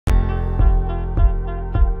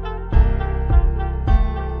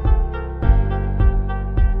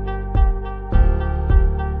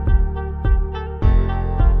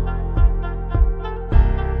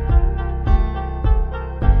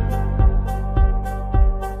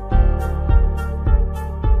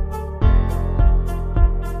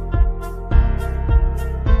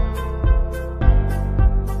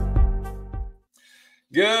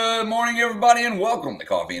morning, everybody, and welcome to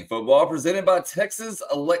Coffee and Football, presented by Texas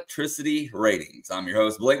Electricity Ratings. I'm your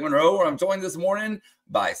host, Blake Monroe, and I'm joined this morning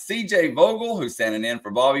by CJ Vogel, who's standing in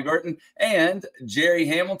for Bobby Burton, and Jerry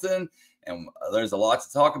Hamilton. And there's a lot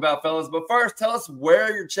to talk about, fellas. But first, tell us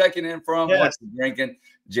where you're checking in from, what you're drinking.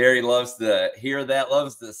 Jerry loves to hear that,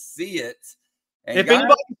 loves to see it. And if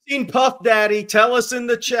anybody's seen Puff Daddy, tell us in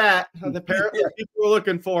the chat. Apparently, people are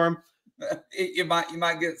looking for him. You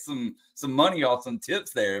might get some money off some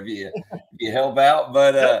tips there if you help out.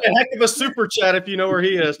 But a heck of a super chat if you know where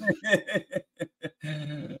he is.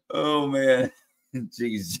 Oh man,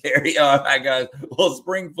 jeez, Jerry. All right, guys. Well,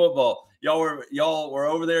 spring football. Y'all were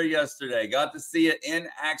over there yesterday. Got to see it in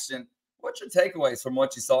action. What's your takeaways from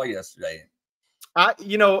what you saw yesterday? I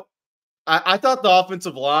thought the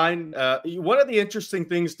offensive line. One of the interesting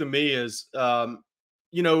things to me is,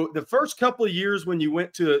 the first couple of years when you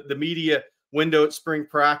went to the media window at spring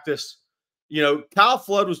practice, Kyle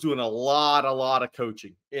Flood was doing a lot of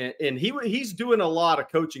coaching, and he's doing a lot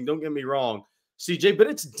of coaching. Don't get me wrong, CJ, but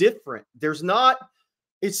it's different.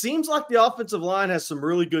 It seems like the offensive line has some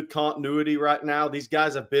really good continuity right now. These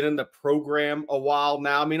guys have been in the program a while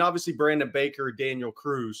now. I mean, obviously Brandon Baker, Daniel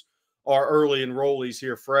Cruz are early enrollees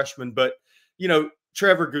here, freshmen, but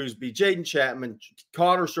Trevor Gooseby, Jaden Chapman,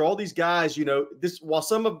 Connor Stroh, all these guys,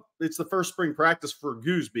 while it's the first spring practice for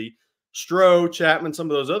Gooseby, Stroh, Chapman, some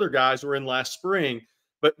of those other guys were in last spring,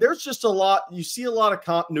 but there's just you see a lot of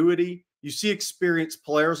continuity. You see experienced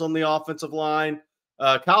players on the offensive line.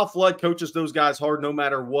 Kyle Flood coaches those guys hard no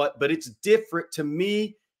matter what, but it's different to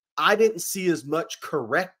me. I didn't see as much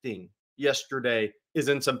correcting yesterday as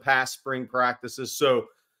in some past spring practices. So,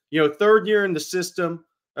 third year in the system,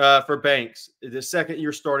 for Banks, the second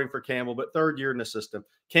year starting for Campbell, but third year in the system.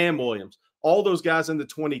 Cam Williams, all those guys in the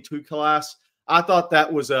 22 class. I thought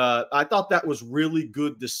that was really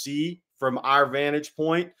good to see from our vantage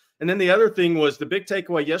point. And then the other thing was the big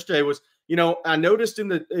takeaway yesterday was, I noticed in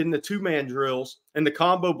the two-man drills and the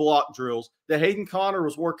combo block drills that Hayden Connor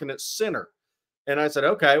was working at center. And I said,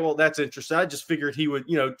 okay, well, that's interesting. I just figured he would,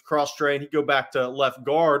 cross-train. He'd go back to left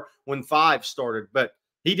guard when 5 started, but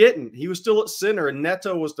he didn't. He was still at center, and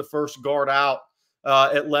Neto was the first guard out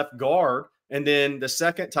at left guard. And then the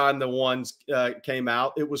second time the ones came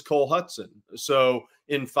out, it was Cole Hudson. So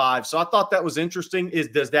in 5. So I thought that was interesting.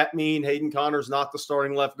 Does that mean Hayden Connor's not the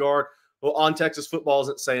starting left guard? Well, On Texas Football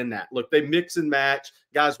isn't saying that. Look, they mix and match.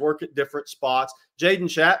 Guys work at different spots. Jaden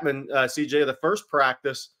Chapman, CJ, the first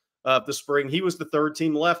practice of the spring, he was the third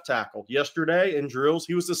team left tackle. Yesterday in drills,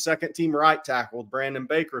 he was the second team right tackle, Brandon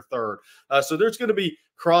Baker third. So there's going to be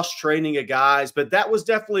cross-training of guys, but that was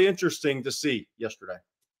definitely interesting to see yesterday.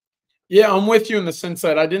 Yeah, I'm with you in the sense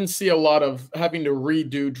that I didn't see a lot of having to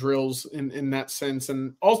redo drills in that sense.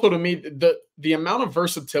 And also to me, the amount of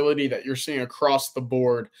versatility that you're seeing across the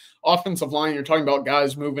board, offensive line, you're talking about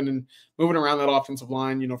guys moving around that offensive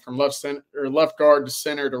line, from left guard to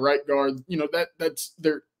center to right guard,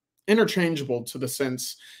 they're interchangeable to the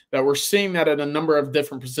sense that we're seeing that at a number of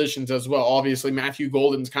different positions as well. Obviously, Matthew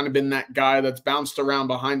Golden's kind of been that guy that's bounced around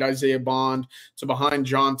behind Isaiah Bond to behind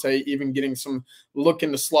Jonte, even getting some look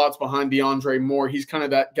in the slots behind DeAndre Moore. He's kind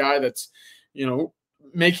of that guy that's,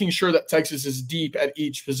 making sure that Texas is deep at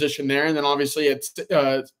each position there. And then obviously it's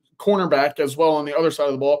cornerback as well on the other side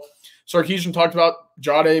of the ball. Sarkisian talked about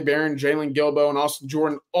Jade Barron, Jalen Gilbo, and Austin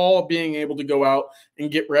Jordan all being able to go out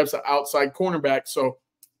and get reps at outside cornerback. So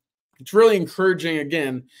it's really encouraging.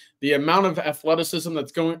 Again, the amount of athleticism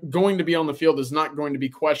that's going to be on the field is not going to be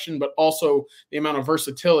questioned, but also the amount of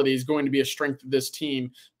versatility is going to be a strength of this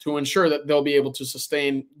team to ensure that they'll be able to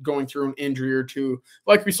sustain going through an injury or two,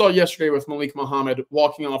 like we saw yesterday with Malik Muhammad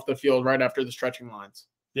walking off the field right after the stretching lines.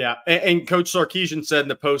 Yeah, and Coach Sarkisian said in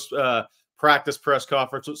the post-practice press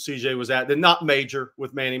conference that CJ was at, they're not major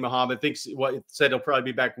with Manny Muhammad. Thinks what it said he'll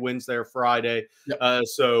probably be back Wednesday or Friday. Yep.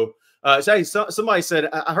 Somebody said,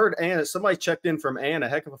 I heard Anna, somebody checked in from Anna,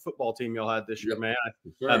 heck of a football team y'all had this year, man.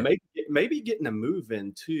 Sure. Maybe getting a move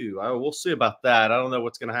in too. We'll see about that. I don't know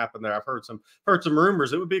what's going to happen there. I've heard some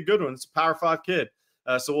rumors. It would be a good one. It's a Power 5 kid.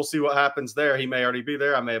 So we'll see what happens there. He may already be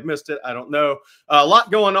there. I may have missed it. I don't know. A lot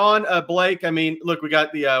going on, Blake. I mean, look, we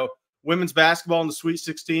got the women's basketball in the Sweet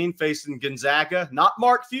 16 facing Gonzaga, not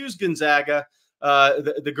Mark Few's Gonzaga.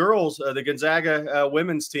 The girls, the Gonzaga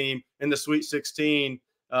women's team in the Sweet 16.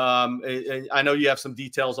 I know you have some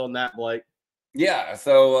details on that, Blake. Yeah,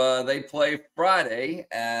 so they play Friday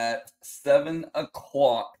at 7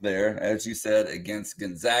 o'clock there, as you said, against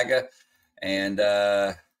Gonzaga. And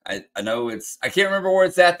I know I can't remember where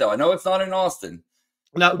it's at, though. I know it's not in Austin.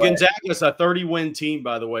 Now, Gonzaga is a 30-win team,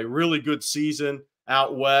 by the way. Really good season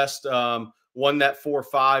out west. won that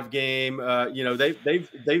 4-5 game. You know,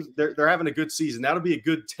 they're having a good season. That'll be a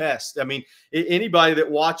good test. I mean, anybody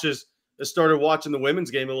that started watching the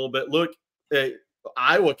women's game a little bit, look,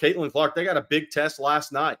 Iowa, Caitlin Clark, they got a big test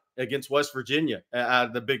last night against West Virginia out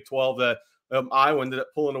of the Big 12. Iowa ended up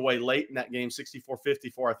pulling away late in that game,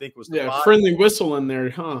 64-54, I think was the five. Friendly whistle in there,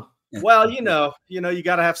 huh? Well, you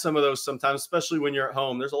got to have some of those sometimes, especially when you're at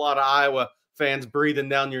home. There's a lot of Iowa fans breathing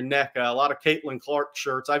down your neck. A lot of Caitlin Clark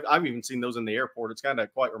shirts. I've even seen those in the airport. It's kind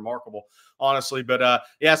of quite remarkable, honestly. But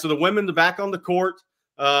yeah, so the women are back on the court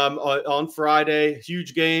on Friday.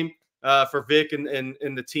 Huge game for Vic and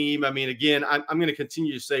the team. I mean, again, I'm going to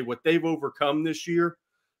continue to say what they've overcome this year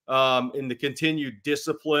in the continued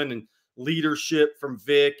discipline and leadership from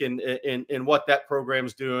Vic and what that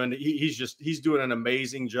program's doing. He's doing an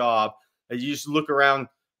amazing job. You just look around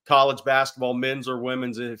college basketball, men's or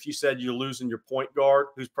women's, and if you said you're losing your point guard,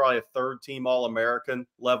 who's probably a third-team All-American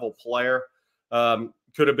level player,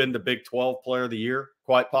 could have been the Big 12 Player of the Year,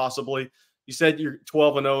 quite possibly. You said you're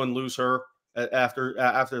 12-0 and lose her after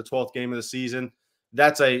the 12th game of the season.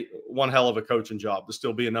 That's one hell of a coaching job to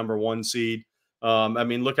still be a number 1 seed. I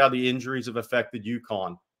mean, look how the injuries have affected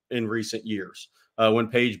UConn in recent years when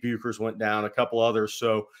Paige Buchers went down, a couple others.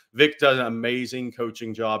 So Vic does an amazing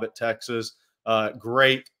coaching job at Texas.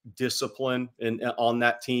 Great discipline on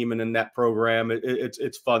that team and in that program.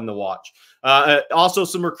 It's fun to watch. Also,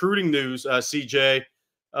 some recruiting news, CJ.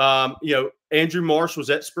 Andrew Marsh was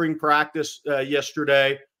at spring practice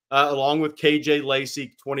yesterday, along with KJ Lacey,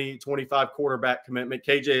 2025 quarterback commitment.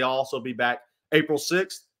 KJ will also be back April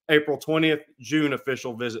 6th, April 20th, June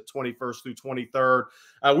official visit, 21st through 23rd.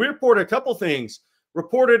 We reported a couple things.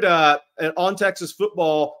 Reported on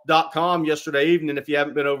TexasFootball.com yesterday evening. If you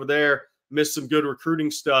haven't been over there, missed some good recruiting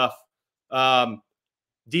stuff.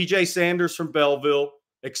 DJ Sanders from Belleville,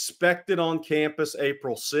 expected on campus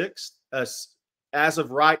April 6th. As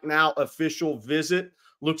of right now, official visit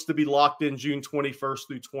looks to be locked in June 21st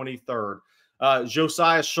through 23rd.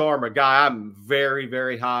 Josiah Sharma, guy I'm very,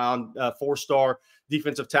 very high on, 4-star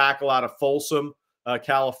defensive tackle out of Folsom,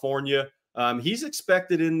 California. He's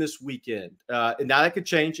expected in this weekend. And now that could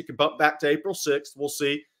change. It could bump back to April 6th. We'll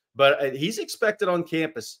see. But he's expected on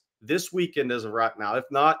campus this weekend as of right now, if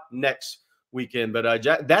not next weekend. But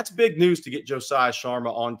that's big news to get Josiah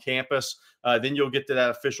Sharma on campus. Then you'll get to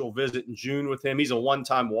that official visit in June with him. He's a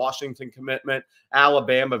one-time Washington commitment.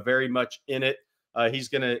 Alabama very much in it. He's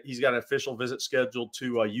got an official visit scheduled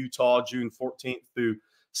to Utah June 14th through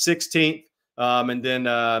 16th. And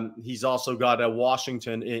then he's also got a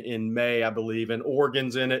Washington in May, I believe, and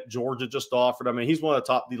Oregon's in it. Georgia just offered him. I mean, he's one of the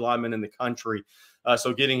top D linemen in the country.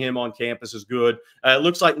 So getting him on campus is good. It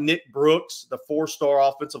looks like Nick Brooks, the 4-star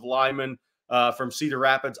offensive lineman from Cedar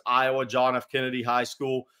Rapids, Iowa, John F. Kennedy High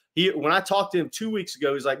School. When I talked to him 2 weeks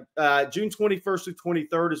ago, he's like, June 21st through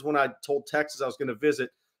 23rd is when I told Texas I was going to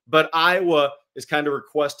visit. But Iowa has kind of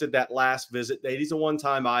requested that last visit date. He's a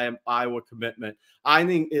one-time Iowa commitment. I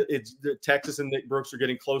think it's Texas and Nick Brooks are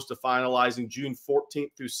getting close to finalizing June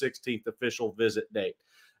 14th through 16th official visit date.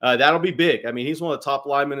 That'll be big. I mean, he's one of the top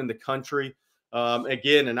linemen in the country.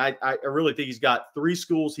 Again, and I really think he's got 3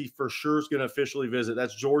 schools he for sure is going to officially visit.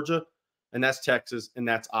 That's Georgia, and that's Texas, and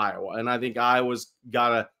that's Iowa. And I think Iowa's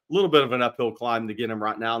got a little bit of an uphill climb to get him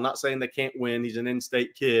right now. I'm not saying they can't win. He's an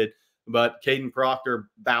in-state kid. But Caden Proctor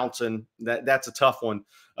bouncing, that's a tough one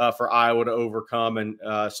for Iowa to overcome. And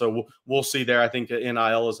so we'll see there. I think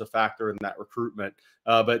NIL is a factor in that recruitment.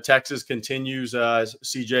 But Texas continues,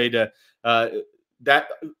 CJ, to that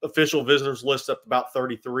official visitors list up to about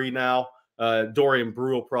 33 now. Dorian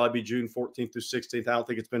Brew will probably be June 14th through 16th. I don't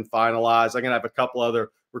think it's been finalized. I'm going to have a couple other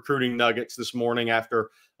recruiting nuggets this morning after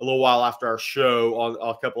a little while after our show on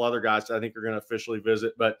a couple other guys that I think are going to officially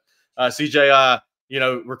visit. But CJ,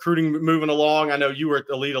 recruiting moving along. I know you were at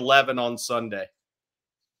Elite 11 on Sunday.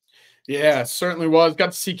 Yeah, certainly was.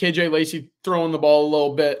 Got to see KJ Lacey throwing the ball a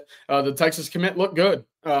little bit. The Texas commit looked good.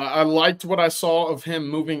 I liked what I saw of him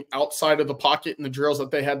moving outside of the pocket in the drills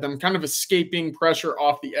that they had them kind of escaping pressure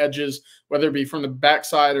off the edges, whether it be from the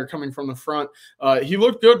backside or coming from the front. He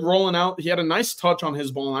looked good rolling out. He had a nice touch on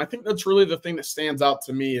his ball. And I think that's really the thing that stands out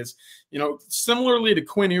to me is, similarly to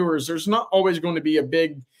Quinn Ewers, there's not always going to be a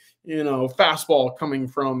big fastball coming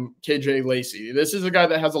from KJ Lacey. This is a guy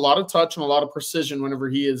that has a lot of touch and a lot of precision whenever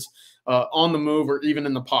he is on the move or even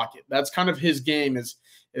in the pocket. That's kind of his game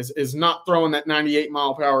is not throwing that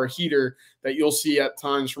 98-mile-per-hour heater that you'll see at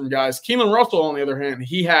times from guys. Keelan Russell, on the other hand,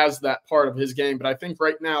 he has that part of his game. But I think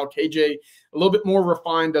right now, KJ, a little bit more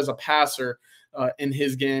refined as a passer. in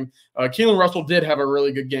his game. Keelan Russell did have a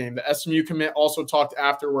really good game. The SMU commit also talked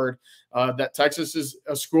afterward that Texas is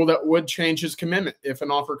a school that would change his commitment if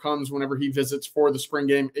an offer comes whenever he visits for the spring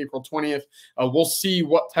game, April 20th. We'll see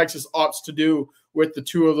what Texas opts to do with the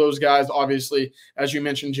two of those guys. Obviously, as you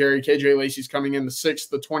mentioned, Jerry, KJ Lacey's coming in the 6th,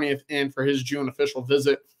 the 20th, and for his June official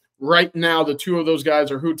visit. Right now, the two of those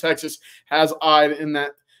guys are who Texas has eyed in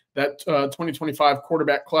that 2025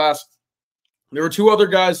 quarterback class. There were two other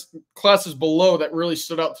guys, classes below, that really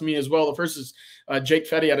stood out to me as well. The first is Jake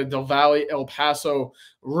Fetty out of Del Valle, El Paso.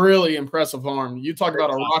 Really impressive arm. You talk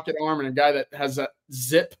about a rocket arm and a guy that has that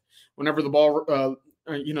zip whenever the ball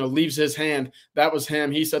leaves his hand. That was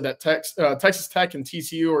him. He said that Texas Tech and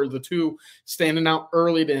TCU are the two standing out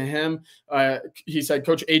early to him. He said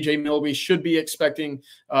Coach A.J. Milby should be expecting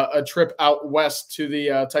a trip out west to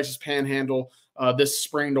the Texas Panhandle this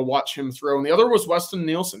spring to watch him throw. And the other was Weston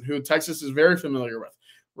Nielsen, who Texas is very familiar with.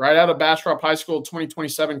 Right out of Bastrop High School,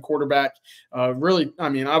 2027 quarterback. Really, I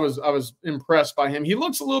mean, I was impressed by him. He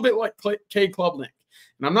looks a little bit like Cade Klubnik.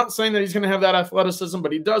 And I'm not saying that he's going to have that athleticism,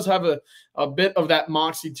 but he does have a bit of that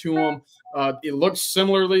moxie to him. It looks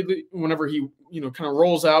similarly whenever he kind of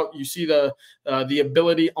rolls out. You see the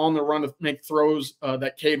ability on the run to make throws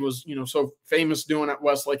that Cade was so famous doing at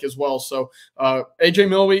Westlake as well. So AJ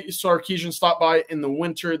Milby, Sarkisian stopped by in the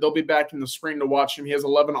winter. They'll be back in the spring to watch him. He has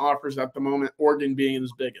 11 offers at the moment, Oregon being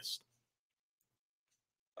his biggest.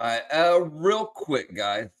 All right, real quick,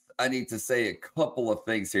 guys. I need to say a couple of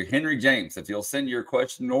things here. Henry James, if you'll send your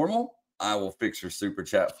question normal, I will fix your super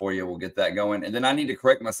chat for you. We'll get that going. And then I need to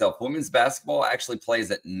correct myself. Women's basketball actually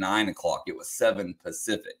plays at 9 o'clock. It was 7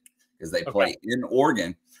 Pacific because they play in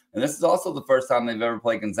Oregon. And this is also the first time they've ever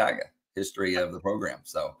played Gonzaga, history of the program.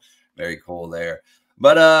 So very cool there.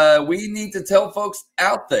 But we need to tell folks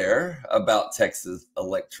out there about Texas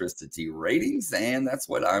electricity ratings, and that's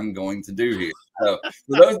what I'm going to do here. So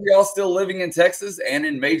for those of y'all still living in Texas and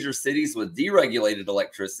in major cities with deregulated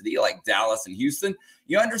electricity like Dallas and Houston,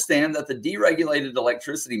 you understand that the deregulated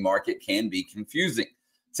electricity market can be confusing.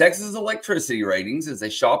 Texas Electricity Ratings is a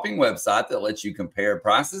shopping website that lets you compare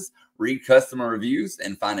prices, read customer reviews,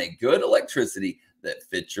 and find a good electricity that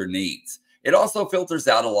fits your needs. It also filters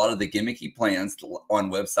out a lot of the gimmicky plans on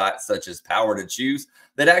websites such as Power to Choose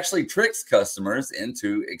that actually tricks customers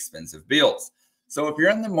into expensive bills. So if you're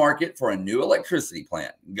in the market for a new electricity plan,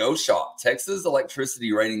 go shop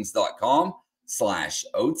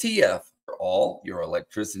TexasElectricityRatings.com/OTF for all your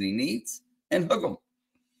electricity needs and hook them.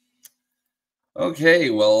 Okay,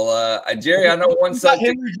 well, Jerry, I know one subject.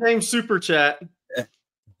 Henry James super chat.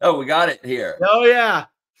 Oh, we got it here. Oh, yeah.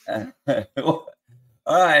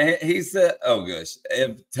 All right, he said, oh, gosh.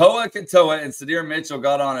 If Toa Katoa and Sadir Mitchell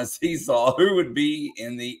got on a seesaw, who would be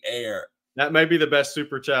in the air? That may be the best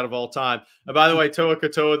super chat of all time. And by the way, Toa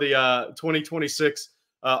Katoa, the 2026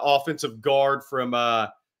 offensive guard from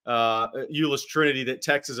Euless Trinity that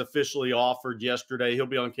Texas officially offered yesterday. He'll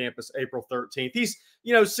be on campus April 13th. He's,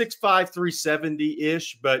 6'5",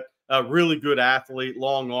 370-ish, but a really good athlete,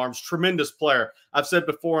 long arms, tremendous player. I've said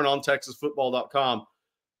before and on TexasFootball.com,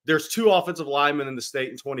 there's 2 offensive linemen in the state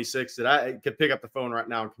in 26 that I could pick up the phone right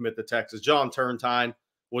now and commit to Texas. John Turntine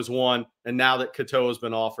was one, and now that Katoa has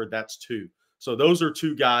been offered, that's 2. So those are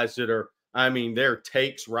 2 guys that are, they're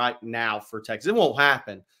takes right now for Texas. It won't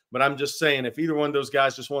happen, but I'm just saying if either one of those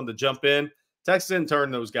guys just wanted to jump in, Texas didn't turn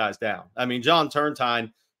those guys down. John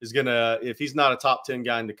Turntine is going to, if he's not a top 10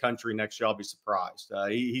 guy in the country next year, I'll be surprised.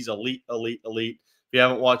 He's elite. If you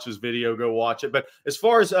haven't watched his video, go watch it. But as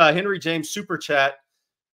far as Henry James super chat,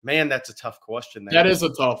 man, that's a tough question. That is a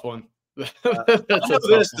tough one.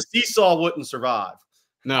 The seesaw wouldn't survive.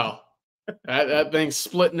 No, that thing's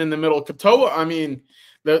splitting in the middle. Katoa,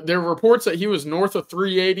 there are reports that he was north of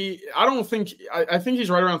 380. I think he's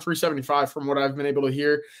right around 375 from what I've been able to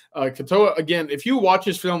hear. Katoa, again, if you watch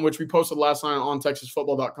his film, which we posted last night on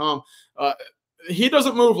TexasFootball.com, he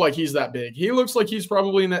doesn't move like he's that big. He looks like he's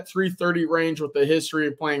probably in that 330 range with the history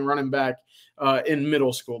of playing running back in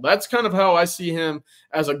middle school. That's kind of how I see him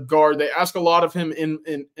as a guard. They ask a lot of him in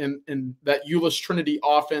that Euless Trinity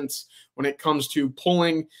offense when it comes to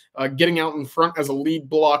pulling, getting out in front as a lead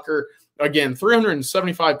blocker. Again,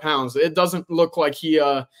 375 pounds. It doesn't look like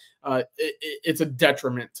it's a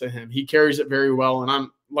detriment to him. He carries it very well, and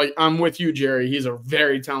I'm with you, Jerry. He's a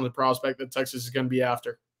very talented prospect that Texas is going to be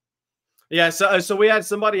after. Yeah, so we had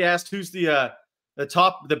somebody asked who's the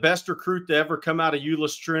best recruit to ever come out of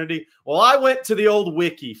Euless Trinity. Well, I went to the old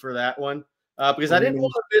wiki for that one because I didn't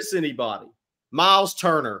want to miss anybody. Miles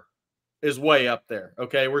Turner is way up there.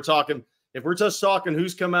 Okay, if we're just talking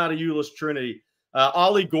who's come out of Euless Trinity,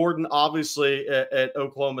 Ollie Gordon, obviously at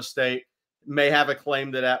Oklahoma State. may have a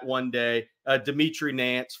claim to that one day. Dimitri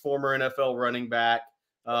Nance, former NFL running back.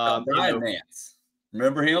 Brian Nance.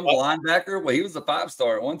 Remember him, the linebacker? Well, he was a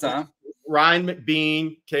 5-star at one time. Ryan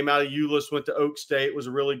McBean came out of Euless, went to Oak State, was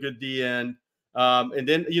a really good DN. And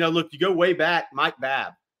then, look, you go way back, Mike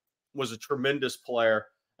Babb was a tremendous player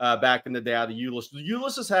back in the day out of Euless.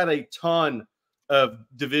 Euless has had a ton of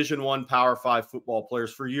Division I Power 5 football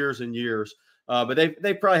players for years and years. But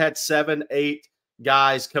they probably had 7, 8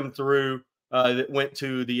 guys come through that went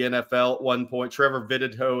to the NFL at one point. Trevor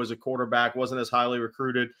Vitito as a quarterback wasn't as highly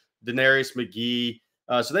recruited. Denarius McGee.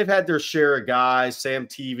 So they've had their share of guys, Sam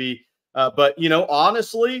Tevey. But,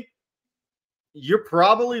 honestly, you're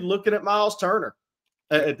probably looking at Miles Turner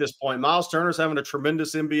at this point. Miles Turner's having a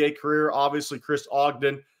tremendous NBA career. Obviously, Chris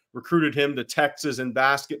Ogden recruited him to Texas in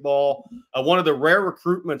basketball. One of the rare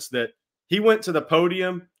recruitments that he went to the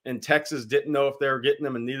podium and Texas didn't know if they were getting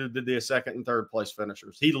him, and neither did the second and third place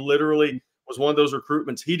finishers. He literally was one of those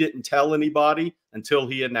recruitments. He didn't tell anybody until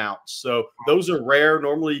he announced. So those are rare.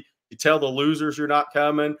 Normally, you tell the losers you're not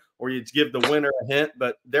coming, or you give the winner a hint,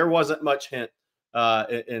 but there wasn't much hint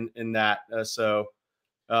in that.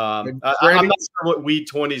 I'm not sure what Weed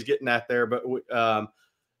 20 is getting at there, but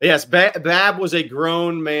yes, Babb was a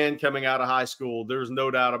grown man coming out of high school. There's no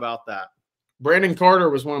doubt about that. Brandon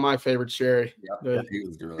Carter was one of my favorites, Sherry. Yeah, he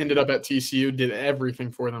was really ended up at TCU, did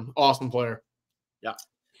everything for them. Awesome player. Yeah.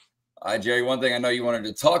 All right, Jerry, one thing I know you wanted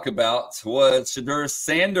to talk about was Shadur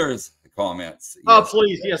Sanders' comments. Oh,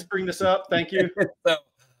 please. Yes, bring this up. Thank you. So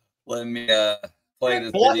let me play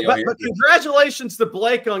this video here. But congratulations to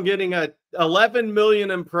Blake on getting 11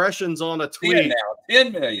 million impressions on a tweet.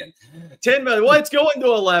 10 million. 10 million. Well, it's going to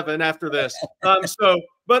 11 after this.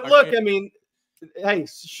 But look, I mean, hey,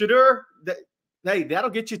 Shadur, hey, that'll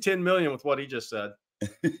get you 10 million with what he just said.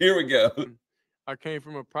 Here we go. I came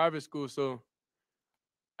from a private school, so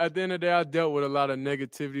at the end of the day, I dealt with a lot of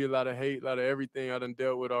negativity, a lot of hate, a lot of everything I done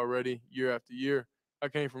dealt with already year after year. I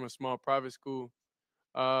came from a small private school.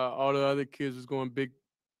 All the other kids was going big,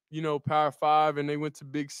 Power 5, and they went to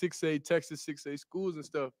big 6A, Texas 6A schools and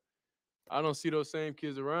stuff. I don't see those same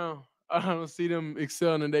kids around. I don't see them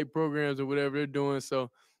excelling in their programs or whatever they're doing. So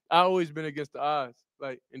I always been against the odds,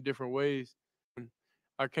 like in different ways.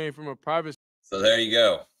 I came from a private. So there you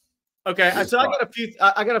go. Okay, so I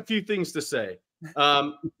got a few things to say. We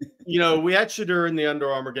had Shadur in the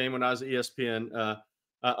Under Armour game when I was at ESPN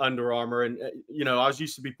Under Armour, and I was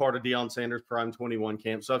used to be part of Deion Sanders' Prime 21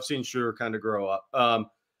 camp, so I've seen Shadur kind of grow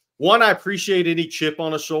up. One, I appreciate any chip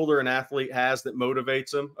on a shoulder an athlete has that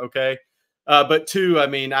motivates him. Okay, but two, I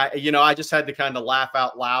mean, I just had to kind of laugh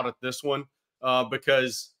out loud at this one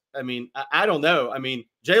because I don't know. I mean,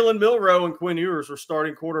 Jalen Milroe and Quinn Ewers were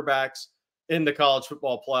starting quarterbacks in the college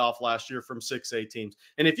football playoff last year from 6A teams.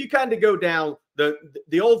 And if you kind of go down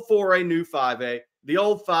the old 4A, new 5A, the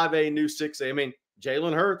old 5A, new 6A, I mean,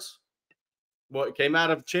 Jalen Hurts, it came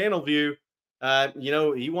out of Channelview.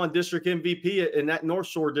 He won district MVP in that North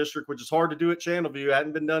Shore district, which is hard to do at Channelview. It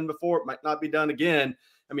hadn't been done before. It might not be done again.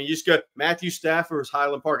 I mean, you just got Matthew Stafford's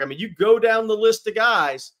Highland Park. I mean, you go down the list of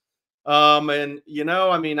guys. I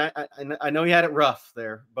know he had it rough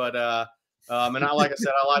there, but like I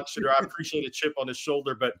said, I like Shadur. I appreciate a chip on his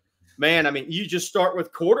shoulder, but man, I mean, you just start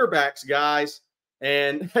with quarterbacks, guys.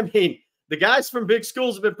 And I mean, the guys from big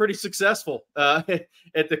schools have been pretty successful at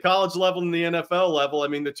the college level and the NFL level. I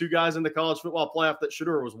mean, the two guys in the college football playoff that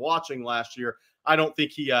Shadur was watching last year, I don't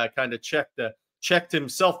think he kind of checked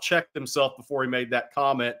himself before he made that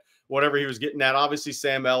comment, whatever he was getting at. Obviously,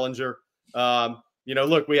 Sam Ellinger.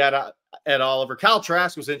 Look, we had Ed Oliver. Kyle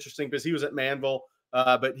Trask was interesting because he was at Manville,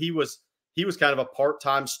 but he was kind of a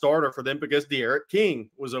part-time starter for them because De'Aaron King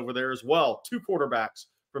was over there as well. 2 quarterbacks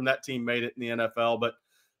from that team made it in the NFL. But,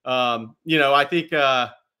 I think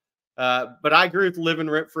but I agree with living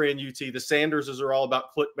rent-free in UT. The Sanderses are all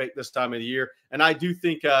about clickbait this time of the year. And I do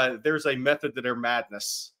think there's a method to their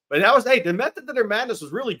madness. But the method to their madness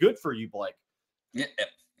was really good for you, Blake. Yeah,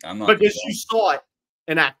 I'm not because you saw it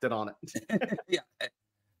and acted on it. Yeah.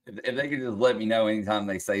 If they could just let me know anytime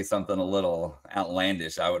they say something a little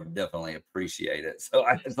outlandish, I would definitely appreciate it. So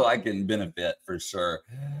I can benefit for sure.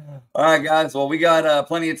 All right, guys. Well, we got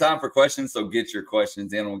plenty of time for questions, so get your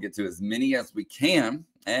questions in. We'll get to as many as we can.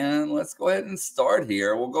 And let's go ahead and start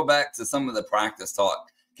here. We'll go back to some of the practice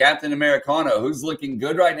talk. Captain Americano, who's looking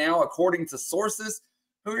good right now according to sources?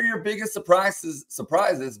 Who are your biggest surprises,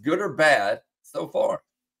 good or bad, so far?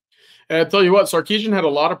 And I tell you what, Sarkisian had a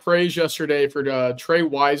lot of praise yesterday for Trey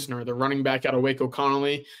Wisner, the running back out of Waco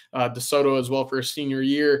Connolly, DeSoto as well for his senior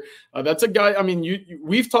year. That's a guy, I mean,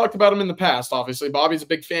 we've talked about him in the past, obviously. Bobby's a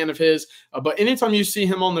big fan of his. But anytime you see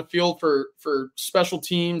him on the field for special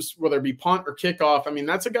teams, whether it be punt or kickoff, I mean,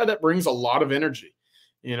 that's a guy that brings a lot of energy.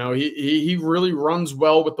 You know, he really runs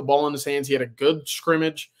well with the ball in his hands. He had a good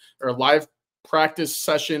scrimmage or live practice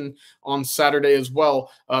session on Saturday as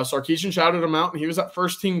well. Sarkisian shouted him out, and he was that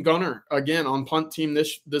first team gunner again on punt team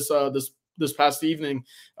this past evening,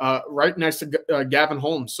 right next to Gavin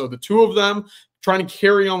Holmes. So the two of them trying to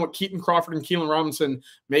carry on what Keaton Crawford and Keelan Robinson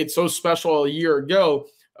made so special a year ago.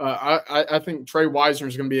 I think Trey Wisner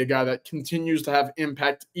is going to be a guy that continues to have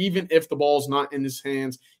impact, even if the ball's not in his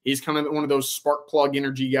hands. He's kind of one of those spark plug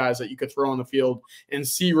energy guys that you could throw on the field and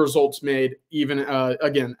see results made, even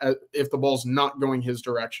again, if the ball's not going his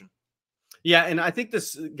direction. Yeah, and I think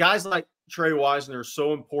guys like Trey Wisner are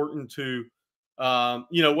so important to,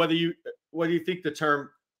 whether you think the term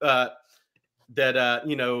I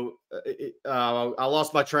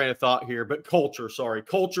lost my train of thought here, but culture is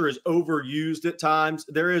overused at times.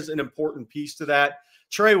 There is an important piece to that.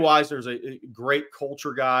 Trey Wisner is a great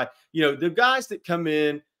culture guy. You know, the guys that come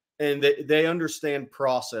in and they understand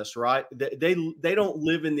process, right? They don't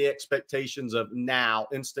live in the expectations of now,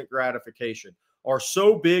 instant gratification, are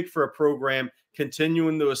so big for a program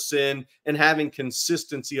continuing to ascend and having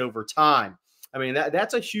consistency over time. I mean,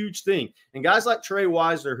 that's a huge thing. And guys like Trey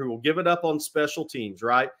Wisner, who will give it up on special teams,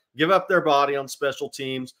 right? Give up their body on special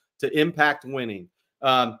teams to impact winning.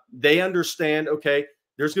 They understand, okay,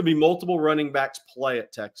 there's going to be multiple running backs play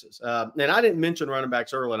at Texas. And I didn't mention running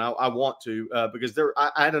backs early, and I want to because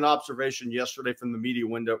I had an observation yesterday from the media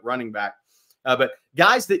window at running back. But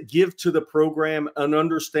guys that give to the program and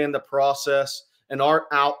understand the process and aren't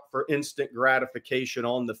out for instant gratification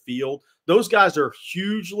on the field, those guys are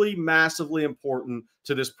hugely, massively important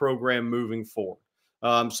to this program moving forward.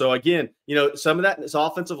 So again, some of that is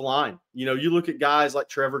offensive line. You look at guys like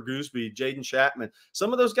Trevor Gooseby, Jaden Chapman.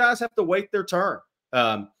 Some of those guys have to wait their turn.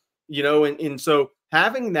 And so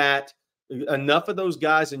having that, enough of those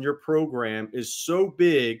guys in your program is so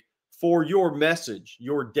big for your message,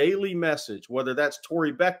 your daily message, whether that's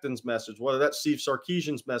Torrey Becton's message, whether that's Steve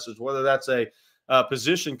Sarkisian's message, whether that's a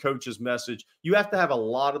position coach's message. You have to have a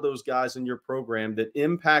lot of those guys in your program that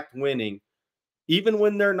impact winning, even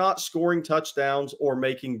when they're not scoring touchdowns or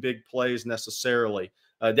making big plays necessarily.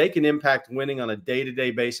 They can impact winning on a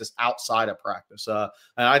day-to-day basis outside of practice. And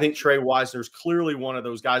I think Trey Wisner is clearly one of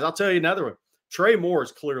those guys. I'll tell you another one. Trey Moore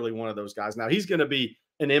is clearly one of those guys. Now, he's going to be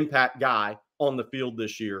an impact guy on the field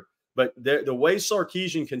this year. But the way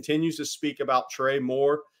Sarkisian continues to speak about Trey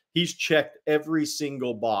Moore, he's checked every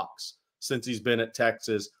single box since he's been at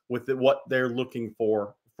Texas with what they're looking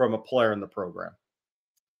for from a player in the program.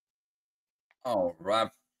 All right.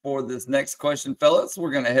 For this next question, fellas,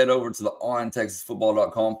 we're going to head over to the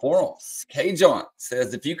ontexasfootball.com forums. K. John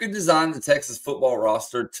says, if you could design the Texas football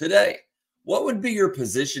roster today, what would be your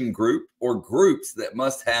position group or groups that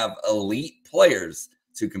must have elite players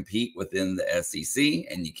to compete within the SEC?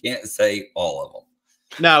 And you can't say all of them.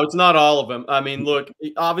 No, it's not all of them. I mean, look,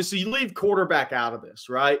 obviously you leave quarterback out of this,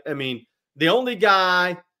 right? I mean, the only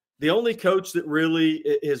coach that really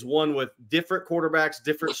has won with different quarterbacks,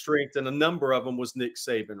 different strengths, and a number of them was Nick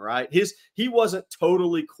Saban, right? He wasn't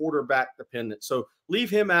totally quarterback dependent. So leave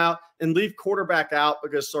him out and leave quarterback out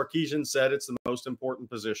because Sarkisian said it's the most important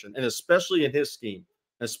position, and especially in his scheme,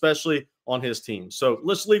 especially on his team. So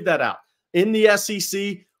let's leave that out. In the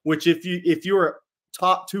SEC, which if you're a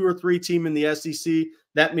top 2 or 3 team in the SEC,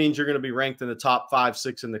 that means you're going to be ranked in the top 5,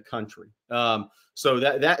 6 in the country. So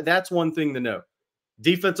that's one thing to know.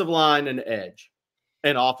 Defensive line and edge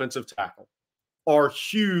and offensive tackle are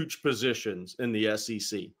huge positions in the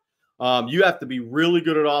SEC. You have to be really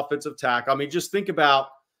good at offensive tackle. I mean, just think about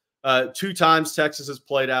 2 times Texas has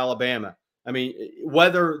played Alabama. I mean,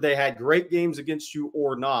 whether they had great games against you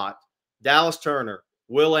or not, Dallas Turner,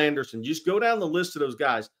 Will Anderson, just go down the list of those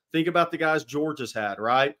guys. Think about the guys Georgia's had,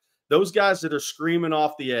 right? Those guys that are screaming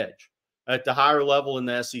off the edge at the higher level in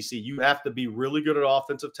the SEC, you have to be really good at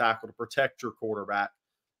offensive tackle to protect your quarterback.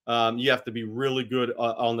 You have to be really good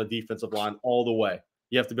on the defensive line all the way.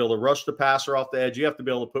 You have to be able to rush the passer off the edge. You have to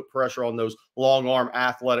be able to put pressure on those long arm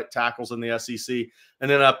athletic tackles in the SEC.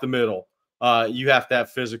 And then up the middle, you have to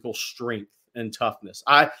have physical strength and toughness.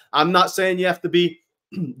 I'm not saying you have to be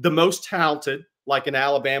the most talented like in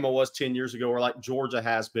Alabama was 10 years ago or like Georgia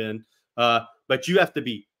has been, but you have to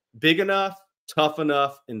be big enough, tough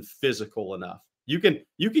enough, and physical enough. You can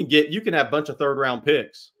have a bunch of 3rd-round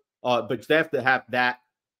picks, but you have to have that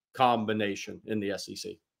combination in the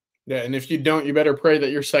SEC. Yeah, and if you don't, you better pray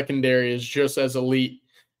that your secondary is just as elite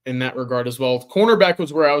in that regard as well. Cornerback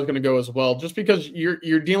was where I was going to go as well, just because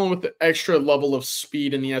you're dealing with the extra level of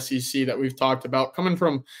speed in the SEC that we've talked about, coming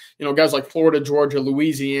from guys like Florida, Georgia,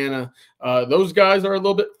 Louisiana. Those guys are a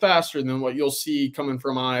little bit faster than what you'll see coming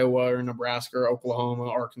from Iowa or Nebraska or Oklahoma,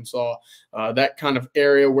 Arkansas, that kind of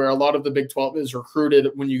area where a lot of the Big 12 is recruited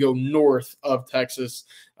when you go north of Texas.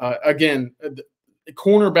 Again,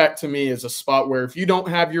 cornerback to me is a spot where if you don't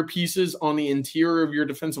have your pieces on the interior of your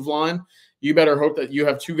defensive line, you better hope that you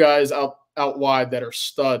have two guys out wide that are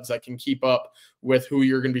studs that can keep up with who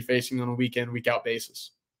you're going to be facing on a week in, week out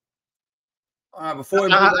basis. Before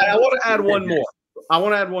I want to add one more. I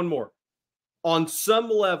want to add one more. On some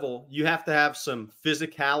level, you have to have some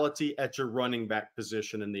physicality at your running back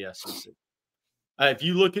position in the SEC. If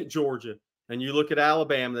you look at Georgia and you look at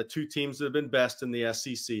Alabama, the two teams that have been best in the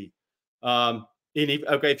SEC,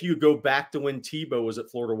 if you go back to when Tebow was at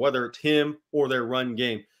Florida, whether it's him or their run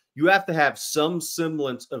game, you have to have some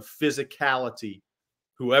semblance of physicality,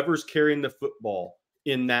 whoever's carrying the football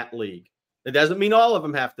in that league. It doesn't mean all of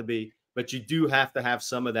them have to be, but you do have to have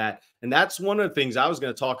some of that. And that's one of the things I was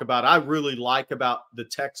going to talk about. I really like about the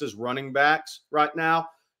Texas running backs right now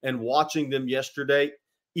and watching them yesterday,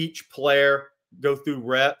 each player go through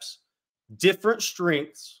reps, different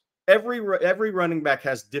strengths. Every running back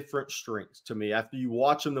has different strengths to me. After you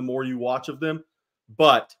watch them, the more you watch of them.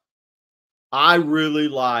 But I really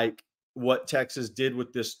like what Texas did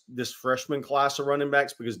with this freshman class of running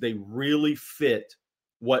backs because they really fit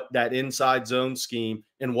what that inside zone scheme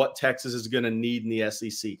and what Texas is going to need in the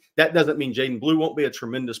SEC. That doesn't mean Jaden Blue won't be a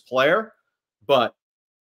tremendous player, but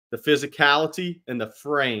the physicality and the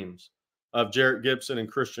frames of Jarrett Gibson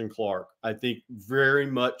and Christian Clark, I think very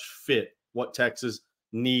much fit what Texas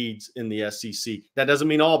needs in the SEC. That doesn't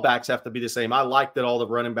mean all backs have to be the same. I like that all the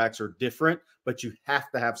running backs are different, but you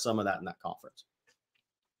have to have some of that in that conference.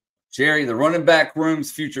 Jerry, the running back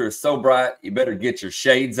room's future is so bright, you better get your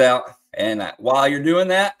shades out. And while you're doing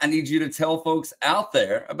that, I need you to tell folks out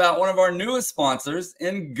there about one of our newest sponsors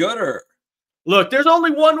in Gooder. Look, there's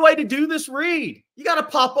only one way to do this read. You got to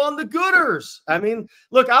pop on the Gooders. I mean,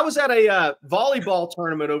 look, I was at a volleyball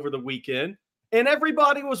tournament over the weekend, and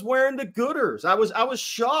everybody was wearing the Gooders. I was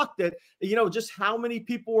shocked at, just how many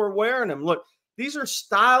people were wearing them. Look, these are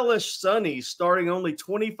stylish sunnies starting only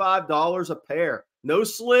 $25 a pair. No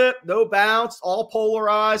slip, no bounce, all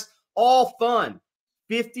polarized, all fun.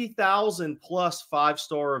 50,000 plus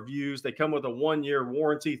 5-star reviews. They come with a 1-year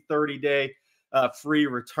warranty, 30-day free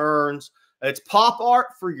returns. It's pop art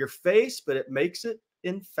for your face, but it makes it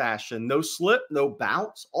in fashion. No slip, no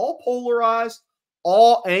bounce, all polarized,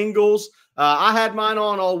 all angles. I had mine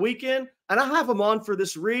on all weekend, and I have them on for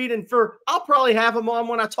this read, and I'll probably have them on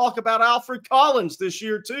when I talk about Alfred Collins this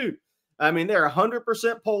year too. I mean, they're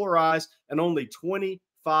 100% polarized and only $25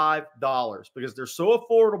 because they're so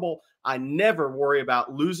affordable. I never worry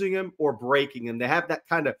about losing them or breaking them. They have that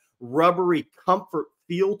kind of rubbery comfort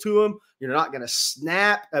feel to them. You're not going to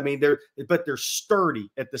snap. I mean, they're sturdy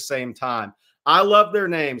at the same time. I love their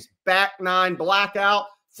names. Back Nine Blackout,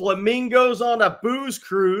 Flamingos on a Booze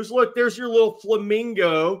Cruise. Look, there's your little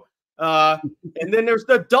flamingo. And then there's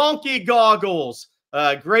the Donkey Goggles.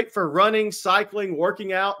 Great for running, cycling,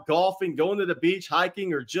 working out, golfing, going to the beach,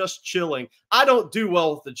 hiking, or just chilling. I don't do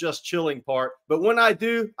well with the just chilling part, but when I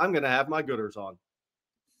do, I'm going to have my Gooders on.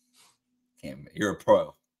 You're a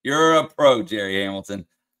pro. You're a pro, Jerry Hamilton.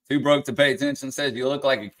 Too broke to pay attention says you look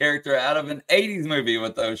like a character out of an 80s movie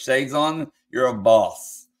with those shades on. You're a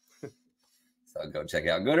boss. So go check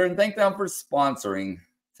out Gooder and thank them for sponsoring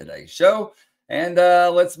today's show. And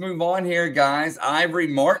let's move on here, guys. Ivory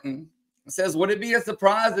Martin says, would it be a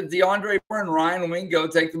surprise if DeAndre Moore and Ryan Wingo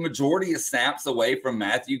take the majority of snaps away from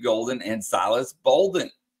Matthew Golden and Silas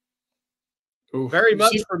Bolden? Ooh. Very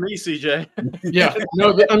much for me, CJ. Yeah,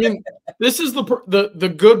 no, I mean, this is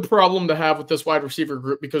the good problem to have with this wide receiver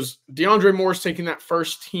group because DeAndre Moore's taking that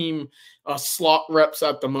first team slot reps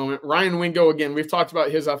at the moment. Ryan Wingo, again, we've talked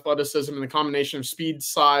about his athleticism and the combination of speed,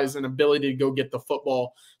 size, and ability to go get the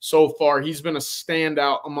football so far. He's been a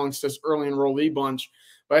standout amongst this early enrollee bunch.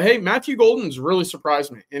 But, hey, Matthew Golden's really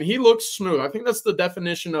surprised me, and he looks smooth. I think that's the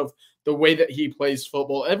definition of the way that he plays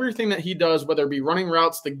football. Everything that he does, whether it be running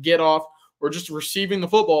routes to get off or just receiving the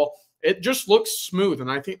football, it just looks smooth. And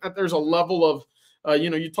I think that there's a level of,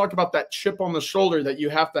 you talk about that chip on the shoulder that you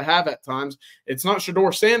have to have at times. It's not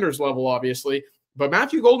Shedeur Sanders level, obviously, but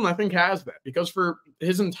Matthew Golden, I think, has that because for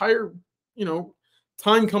his entire,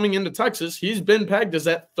 time coming into Texas, he's been pegged as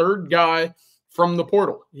that third guy from the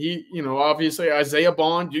portal. He, obviously Isaiah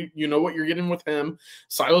Bond, you know what you're getting with him.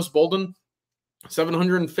 Silas Bolden,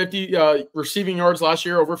 750 receiving yards last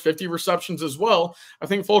year, over 50 receptions as well. I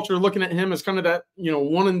think folks are looking at him as kind of that,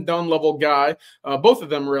 one and done level guy, both of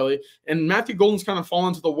them really. And Matthew Golden's kind of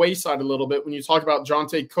fallen to the wayside a little bit when you talk about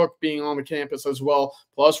Jonte Cook being on the campus as well,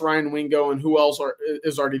 plus Ryan Wingo and who else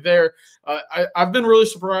is already there. I've been really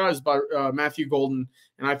surprised by Matthew Golden.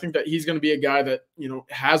 And I think that he's going to be a guy that,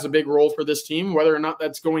 has a big role for this team. Whether or not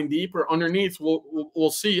that's going deep or underneath,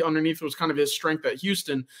 we'll see. Underneath was kind of his strength at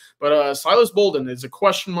Houston. But Silas Bolden is a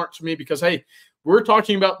question mark to me because, hey, we're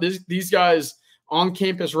talking about these guys on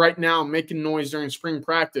campus right now making noise during spring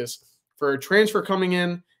practice. For a transfer coming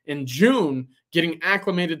in June, getting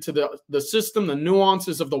acclimated to the system, the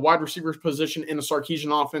nuances of the wide receiver position in a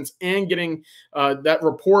Sarkisian offense, and getting that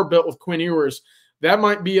rapport built with Quinn Ewers, that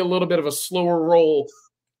might be a little bit of a slower roll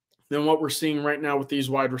than what we're seeing right now with these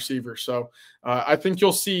wide receivers. So I think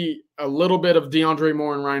you'll see a little bit of DeAndre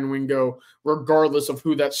Moore and Ryan Wingo, regardless of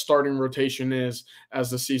who that starting rotation is as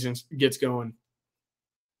the season gets going.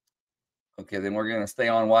 Okay, then we're going to stay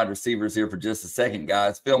on wide receivers here for just a second,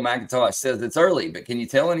 guys. Phil McIntosh says it's early, but can you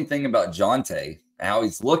tell anything about Jonte, how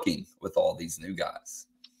he's looking with all these new guys?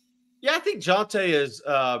 Yeah, I think Jonte is,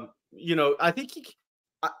 I think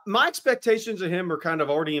my expectations of him are kind of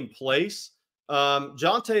already in place.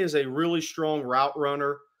 Jonte is a really strong route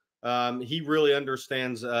runner. He really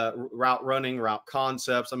understands route running, route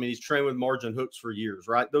concepts. I mean, he's trained with margin hooks for years,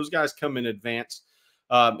 right? Those guys come in advance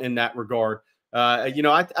in that regard. I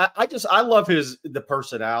love the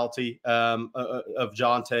personality of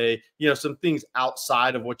Jonte. Some things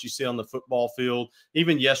outside of what you see on the football field.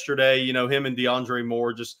 Even yesterday, him and DeAndre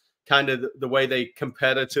Moore, just kind of the way they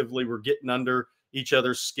competitively were getting under each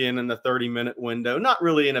other's skin in the 30-minute window, not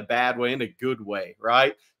really in a bad way, in a good way,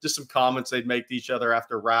 right? Just some comments they'd make to each other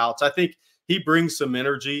after routes. I think he brings some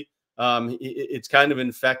energy. It's kind of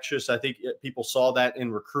infectious. I think people saw that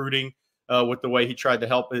in recruiting with the way he tried to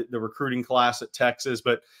help the recruiting class at Texas.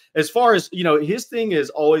 But as far as, his thing has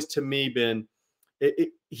always to me been,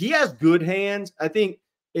 he has good hands, I think.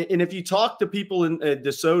 And if you talk to people in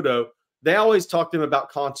DeSoto, they always talk to him about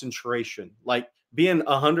concentration, like being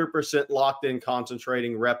 100% locked in,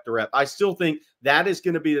 concentrating rep to rep. I still think that is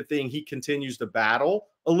going to be the thing he continues to battle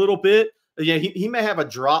a little bit. Yeah, he may have a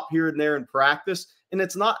drop here and there in practice, and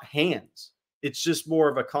it's not hands. It's just more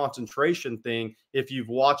of a concentration thing. If you've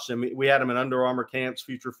watched him, we had him in Under Armour camps,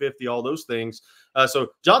 Future 50, all those things. So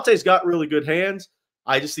Jonte's got really good hands.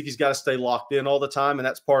 I just think he's got to stay locked in all the time, and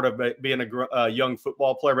that's part of being a young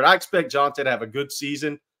football player. But I expect Jonte to have a good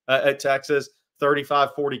season at Texas.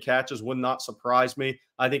 35, 40 catches would not surprise me.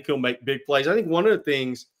 I think he'll make big plays. I think one of the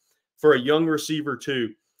things for a young receiver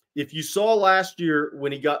too, if you saw last year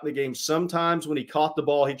when he got in the game, sometimes when he caught the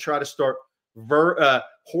ball, he'd try to start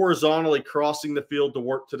horizontally crossing the field to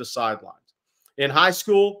work to the sidelines. In high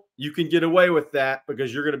school, you can get away with that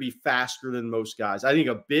because you're going to be faster than most guys. I think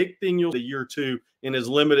a big thing you'll see year two in his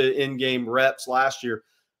limited in-game reps last year,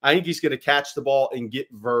 I think he's going to catch the ball and get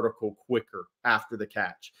vertical quicker after the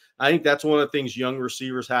catch. I think that's one of the things young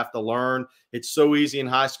receivers have to learn. It's so easy in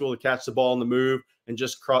high school to catch the ball on the move and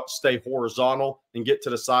just stay horizontal and get to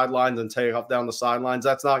the sidelines and take off down the sidelines.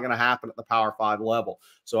 That's not going to happen at the Power 5 level.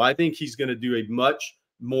 So I think he's going to do a much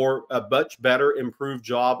better improved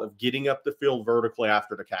job of getting up the field vertically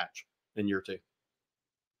after the catch in year two.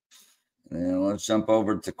 And let's jump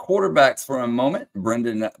over to quarterbacks for a moment.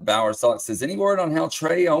 Brendan Bowersock says, any word on how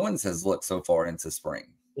Trey Owens has looked so far into spring?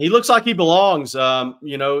 He looks like he belongs.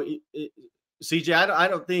 CJ,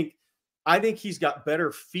 I think he's got better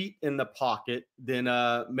feet in the pocket than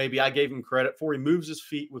maybe I gave him credit for. He moves his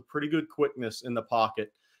feet with pretty good quickness in the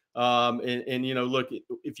pocket. Look,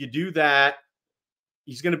 if you do that,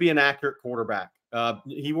 he's going to be an accurate quarterback.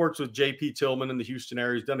 He works with J.P. Tillman in the Houston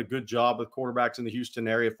area. He's done a good job with quarterbacks in the Houston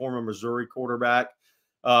area, former Missouri quarterback.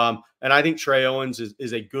 And I think Trey Owens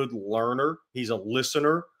is a good learner. He's a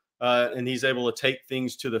listener, and he's able to take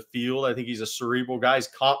things to the field. I think he's a cerebral guy. He's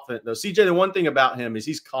confident, though. CJ, the one thing about him is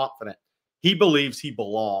he's confident. He believes he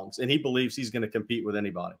belongs, and he believes he's going to compete with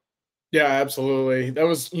anybody. Yeah, absolutely. That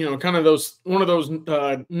was, kind of one of those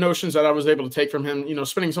notions that I was able to take from him,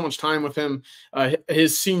 spending so much time with him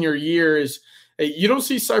his senior year is you don't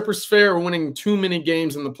see Cypress Fair winning too many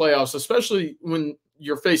games in the playoffs, especially when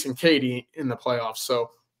you're facing Katy in the playoffs. So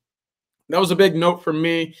that was a big note for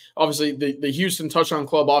me. Obviously, the Houston Touchdown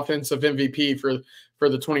Club offensive MVP for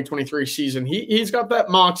the 2023 season. He's got that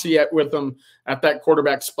moxie with him at that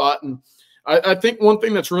quarterback spot. And I think one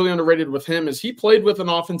thing that's really underrated with him is he played with an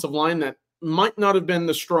offensive line that might not have been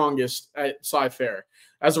the strongest at Cy-Fair.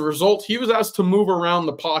 As a result, he was asked to move around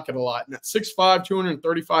the pocket a lot. And at 6'5",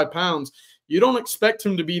 235 pounds, you don't expect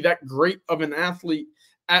him to be that great of an athlete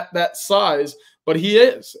at that size, but he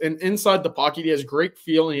is. And inside the pocket, he has great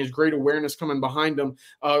feel and he has great awareness coming behind him.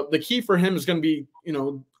 The key for him is going to be,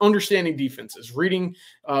 understanding defenses, reading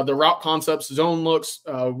the route concepts, zone looks,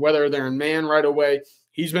 whether they're in man right away.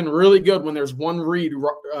 He's been really good when there's one read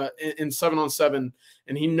in 7-on-7,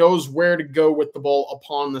 and he knows where to go with the ball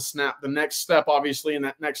upon the snap. The next step, obviously, in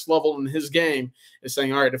that next level in his game is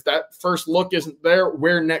saying, all right, if that first look isn't there,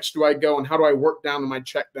 where next do I go and how do I work down to my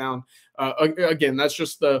check down? Again, that's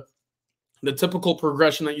just the typical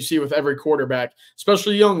progression that you see with every quarterback,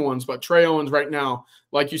 especially young ones. But Trey Owens right now,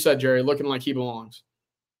 like you said, Jerry, looking like he belongs.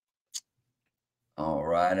 All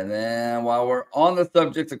right. And then while we're on the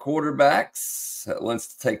subject of quarterbacks,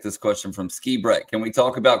 let's take this question from Ski Brett. Can we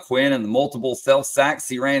talk about Quinn and the multiple self-sacks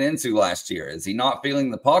he ran into last year? Is he not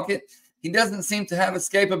feeling the pocket? He doesn't seem to have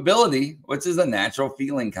escapability, which is a natural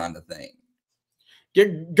feeling kind of thing.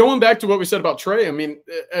 Going back to what we said about Trey, I mean,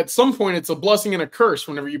 at some point it's a blessing and a curse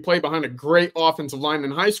whenever you play behind a great offensive line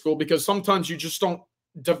in high school, because sometimes you just don't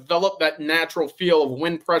develop that natural feel of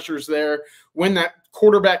when pressure's there, when that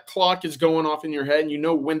quarterback clock is going off in your head, and you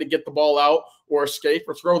know when to get the ball out or escape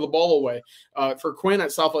or throw the ball away. For Quinn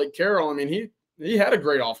at South Lake Carroll, I mean, he had a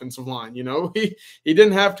great offensive line. He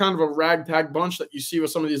didn't have kind of a ragtag bunch that you see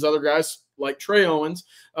with some of these other guys like Trey Owens,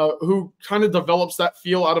 who kind of develops that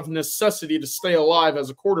feel out of necessity to stay alive as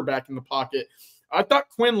a quarterback in the pocket. I thought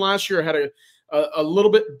Quinn last year had a little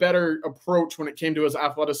bit better approach when it came to his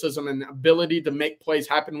athleticism and ability to make plays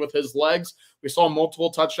happen with his legs. We saw multiple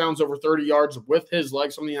touchdowns over 30 yards with his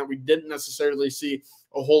legs, something that we didn't necessarily see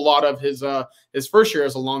a whole lot of his first year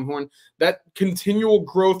as a Longhorn. That continual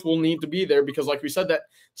growth will need to be there because, like we said, that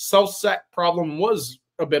self-sack problem was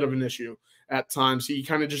a bit of an issue at times. He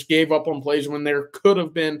kind of just gave up on plays when there could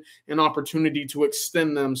have been an opportunity to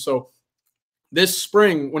extend them. So this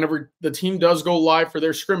spring, whenever the team does go live for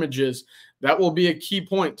their scrimmages, that will be a key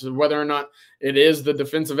point to whether or not it is the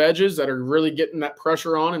defensive edges that are really getting that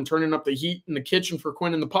pressure on and turning up the heat in the kitchen for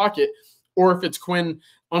Quinn in the pocket, or if it's Quinn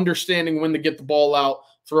understanding when to get the ball out,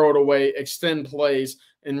 throw it away, extend plays,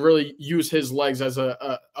 and really use his legs as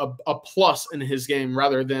a plus in his game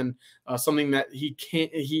rather than something that he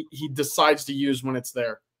decides to use when it's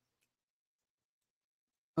there.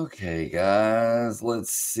 Okay, guys,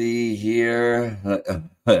 let's see here.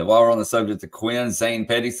 While we're on the subject of Quinn, Zane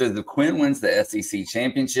Petty says if Quinn wins the SEC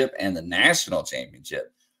championship and the national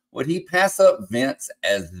championship, would he pass up Vince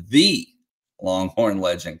as the Longhorn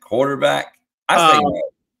legend quarterback? I say no.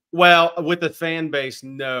 Well, with the fan base,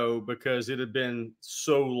 no, because it had been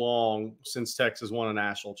so long since Texas won a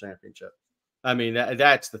national championship. I mean,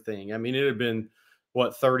 that's the thing. I mean, it had been,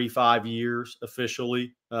 35 years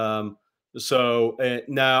officially. So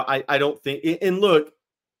no, I don't think. And look,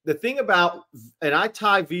 the thing about, and I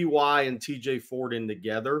tie VY and TJ Ford in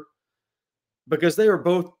together because they were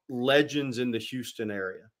both legends in the Houston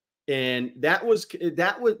area, and that was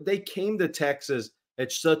they came to Texas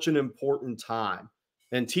at such an important time.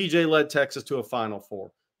 And TJ led Texas to a Final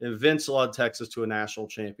Four, and Vince led Texas to a national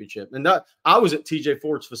championship. And I was at TJ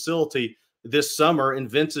Ford's facility this summer, and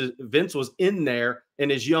Vince was in there,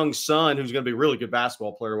 and his young son, who's going to be a really good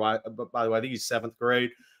basketball player, by the way, I think he's 7th grade,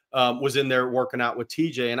 was in there working out with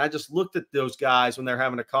TJ. And I just looked at those guys when they're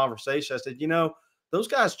having a conversation. I said, those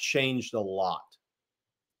guys changed a lot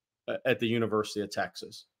at the University of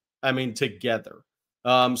Texas. I mean, together.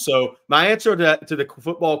 So my answer to the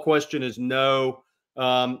football question is no.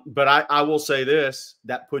 But I will say this,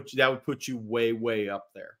 that would put you way, way up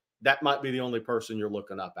there. That might be the only person you're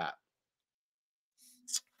looking up at.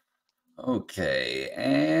 Okay,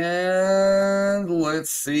 and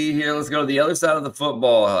let's see here. Let's go to the other side of the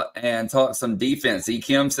football and talk some defense. E.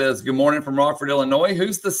 Kim says, good morning from Rockford, Illinois.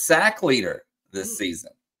 Who's the sack leader this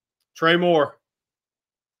season? Trey Moore.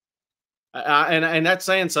 And that's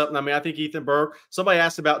saying something. I mean, I think Ethan Burke. Somebody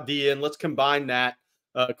asked about D-end. Let's combine that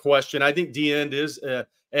question. I think D-end is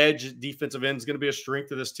edge, defensive end is going to be a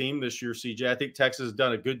strength of this team this year, CJ. I think Texas has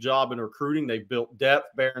done a good job in recruiting. They've built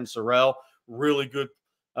depth. Barron Sorrell, really good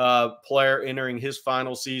player entering his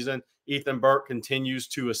final season. Ethan Burke continues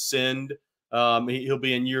to ascend. He'll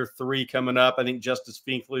be in year 3 coming up. I think Justice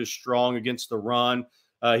Finkley is strong against the run.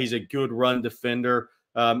 He's a good run defender.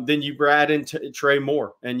 Then you add in Trey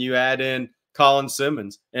Moore, and you add in Colin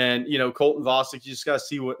Simmons, and Colton Vosick. You just got to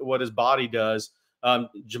see what his body does.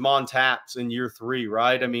 Jamon Taps in year 3,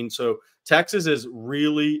 right? I mean, so Texas has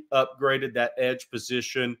really upgraded that edge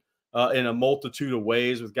position in a multitude of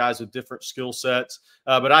ways with guys with different skill sets.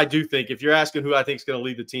 But I do think, if you're asking who I think is going to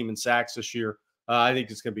lead the team in sacks this year, I think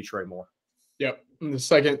it's going to be Trey Moore. Yep. And the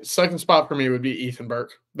second spot for me would be Ethan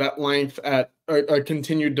Burke. That length at a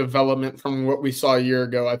continued development from what we saw a year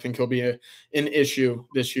ago, I think he'll be an issue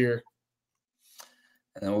this year.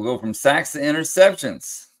 And then we'll go from sacks to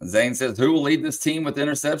interceptions. Zane says, who will lead this team with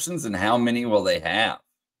interceptions and how many will they have?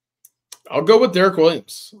 I'll go with Derek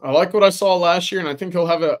Williams. I like what I saw last year, and I think he'll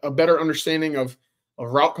have a better understanding of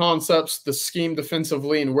route concepts, the scheme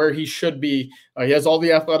defensively, and where he should be. He has all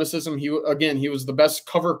the athleticism. He was the best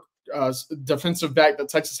cover defensive back that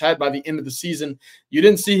Texas had by the end of the season. You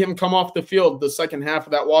didn't see him come off the field the second half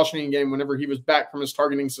of that Washington game whenever he was back from his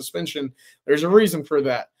targeting suspension. There's a reason for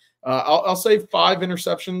that. I'll say 5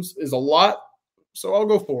 interceptions is a lot, so I'll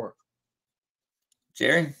go 4.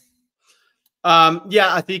 Jerry?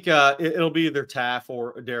 Yeah, I think it'll be either Taff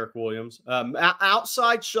or Derek Williams.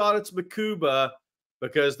 Outside shot, it's Makuba,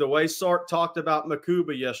 because the way Sark talked about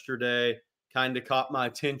Makuba yesterday kind of caught my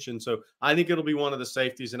attention. So I think it'll be one of the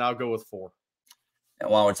safeties, and I'll go with 4. And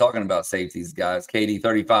while we're talking about safeties, guys,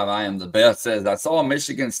 KD35, I am the best, says, I saw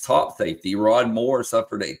Michigan's top safety, Rod Moore,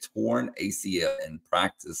 suffered a torn ACL in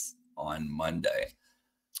practice on Monday.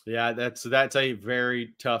 Yeah, that's a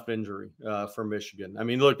very tough injury for Michigan. I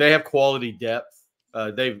mean, look, they have quality depth.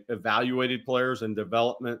 They've evaluated players, and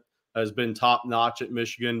development has been top notch at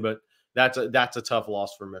Michigan, but that's a tough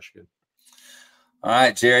loss for Michigan. All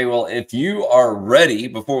right, Jerry. Well, if you are ready,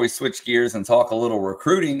 before we switch gears and talk a little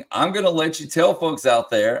recruiting, I'm going to let you tell folks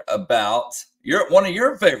out there about one of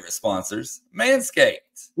your favorite sponsors,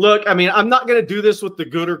 Manscaped. Look, I mean, I'm not going to do this with the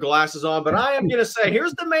Gooder glasses on, but I am going to say,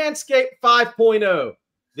 here's the Manscaped 5.0.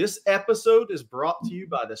 This episode is brought to you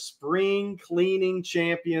by the spring cleaning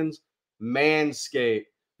champions, Manscaped.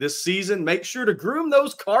 This season, make sure to groom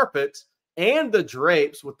those carpets and the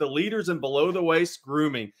drapes with the leaders in below-the-waist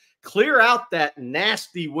grooming. Clear out that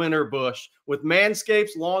nasty winter bush with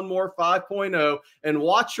Manscaped's Lawnmower 5.0 and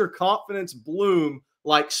watch your confidence bloom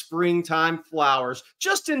like springtime flowers,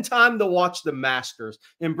 just in time to watch the Masters.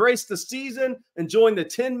 Embrace the season and join the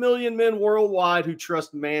 10 million men worldwide who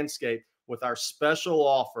trust Manscaped with our special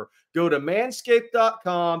offer. Go to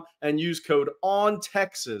manscaped.com and use code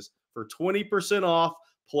ONTEXAS for 20% off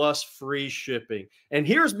plus free shipping. And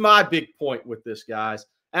here's my big point with this, guys.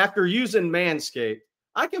 After using Manscaped,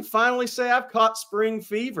 I can finally say I've caught spring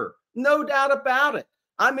fever. No doubt about it.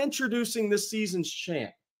 I'm introducing this season's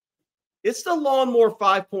champ. It's the Lawnmower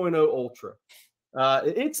 5.0 Ultra.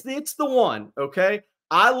 It's the one, okay?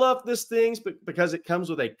 I love this thing because it comes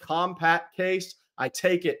with a compact case. I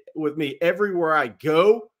take it with me everywhere I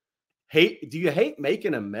go. Do you hate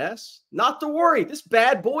making a mess? Not to worry. This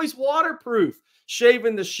bad boy's waterproof. Shave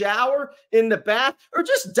in the shower, in the bath, or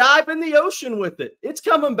just dive in the ocean with it. It's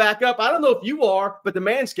coming back up. I don't know if you are, but the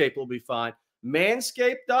Manscaped will be fine.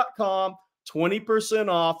 Manscaped.com, 20%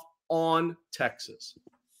 off on Texas.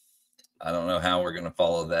 I don't know how we're going to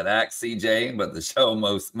follow that act, CJ, but the show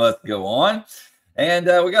must go on. And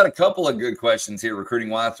we got a couple of good questions here,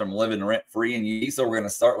 recruiting-wise, from Living Rent Free and you. So we're going to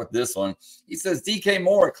start with this one. He says, DK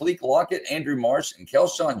Moore, Khaleke Lockett, Andrew Marsh, and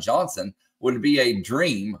Kelshawn Johnson would be a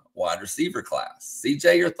dream wide receiver class.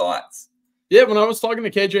 CJ, your thoughts? Yeah, when I was talking to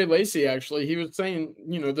KJ Lacey, actually, he was saying,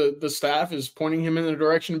 the staff is pointing him in the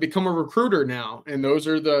direction to become a recruiter now. And those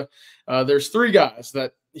are there's 3 guys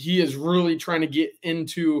that he is really trying to get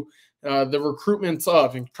into the recruitments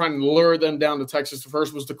of and trying to lure them down to Texas. The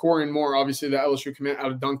first was DeCorian Moore, obviously the LSU commit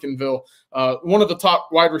out of Duncanville, one of the top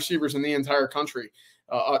wide receivers in the entire country.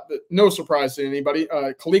 No surprise to anybody.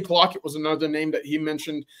 Khaleke Lockett was another name that he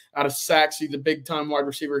mentioned out of Saxe. He's a big-time wide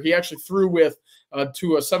receiver. He actually threw with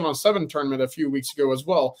to a 7-on-7 tournament a few weeks ago as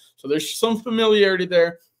well. So there's some familiarity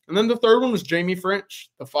there. And then the third one was Jamie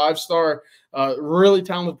French, the 5-star, really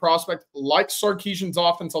talented prospect. Likes Sarkisian's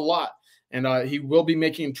offense a lot. And he will be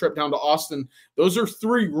making a trip down to Austin. Those are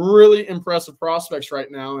 3 really impressive prospects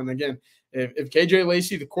right now. And again, if KJ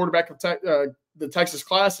Lacey, the quarterback of the Texas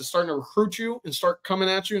class, is starting to recruit you and start coming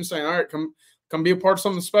at you and saying, all right, come be a part of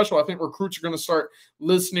something special, I think recruits are going to start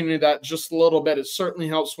listening to that just a little bit. It certainly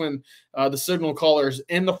helps when the signal caller is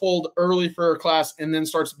in the fold early for a class and then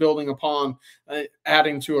starts building upon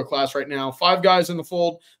adding to a class right now. 5 guys in the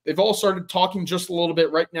fold. They've all started talking just a little bit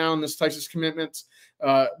right now in this Texas commitments.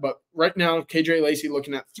 But right now, KJ Lacey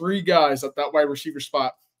looking at 3 guys at that wide receiver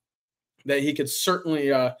spot that he could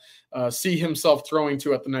certainly see himself throwing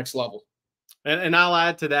to at the next level. And I'll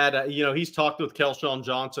add to that, he's talked with Kelshawn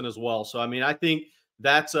Johnson as well. So, I mean, I think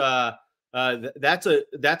that's a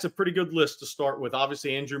pretty good list to start with.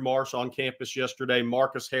 Obviously, Andrew Marsh on campus yesterday.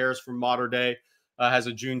 Marcus Harris from Mater Dei has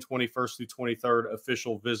a June 21st through 23rd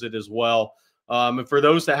official visit as well. And for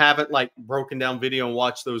those that haven't broken down video and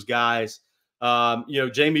watched those guys,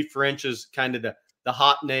 Jamie French is kind of the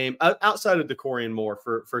hot name outside of DeCorian Moore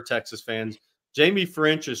for Texas fans. Jamie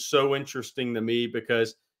French is so interesting to me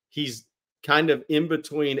because he's kind of in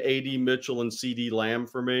between A.D. Mitchell and C.D. Lamb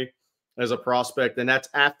for me. as a prospect, and that's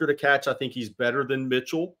after the catch. I think he's better than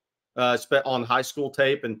Mitchell on high school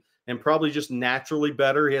tape, and probably just naturally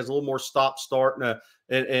better. He has a little more stop start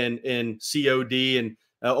and COD and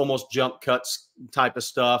almost jump cuts type of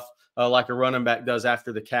stuff like a running back does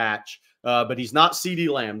after the catch. But he's not CeeDee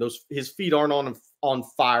Lamb. His feet aren't on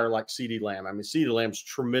fire like CeeDee Lamb. I mean, CeeDee Lamb's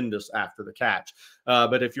tremendous after the catch.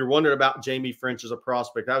 But if you're wondering about Jamie French as a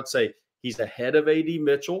prospect, I would say he's ahead of AD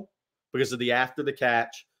Mitchell because of the after the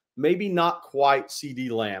catch. Maybe not quite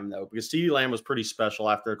CeeDee Lamb, though, because CeeDee Lamb was pretty special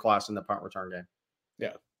after a class in the punt return game.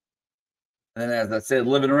 Yeah. And as I said,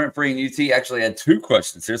 living rent-free in UT actually had 2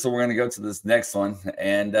 questions here, so we're going to go to this next one.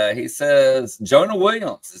 And he says, Jonah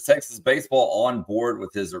Williams, is Texas baseball on board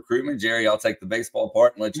with his recruitment? Jerry, I'll take the baseball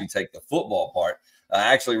part and let you take the football part.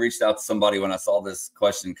 I actually reached out to somebody when I saw this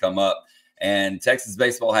question come up, and Texas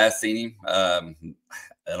baseball has seen him.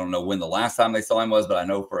 I don't know when the last time they saw him was, but I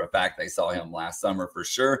know for a fact they saw him last summer for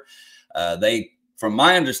sure. From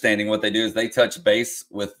my understanding, what they do is they touch base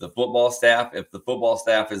with the football staff. If the football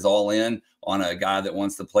staff is all in on a guy that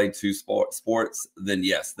wants to play 2 sports, then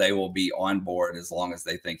yes, they will be on board as long as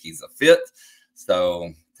they think he's a fit.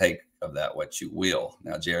 So take of that what you will.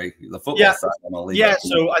 Now, Jerry, the football side, I'm gonna leave. Yeah,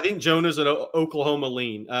 so I think Jonah's an Oklahoma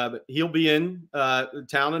lean. But he'll be in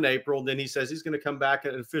town in April. Then he says he's going to come back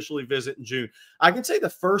and officially visit in June. I can say the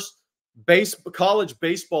first college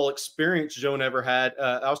baseball experience Jonah ever had.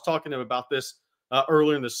 I was talking to him about this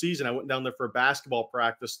earlier in the season. I went down there for a basketball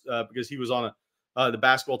practice because he was on the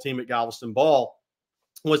basketball team at Galveston Ball.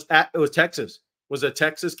 It was Texas. Was a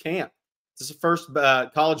Texas camp. This is the first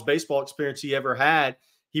college baseball experience he ever had.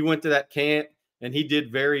 He went to that camp and he did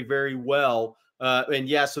very, very well. And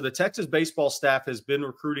yeah, so the Texas baseball staff has been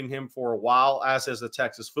recruiting him for a while, as has the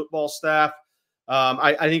Texas football staff.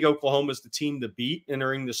 I think Oklahoma is the team to beat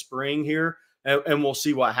entering the spring here, and we'll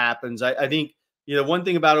see what happens. I think, one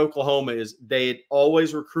thing about Oklahoma is they had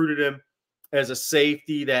always recruited him as a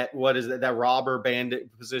safety, that robber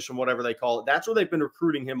bandit position, whatever they call it. That's where they've been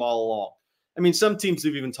recruiting him all along. I mean, some teams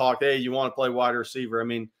have even talked, hey, you want to play wide receiver? I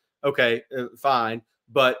mean, okay, fine.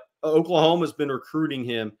 But Oklahoma's been recruiting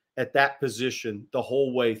him at that position the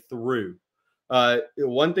whole way through.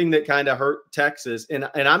 One thing that kind of hurt Texas, and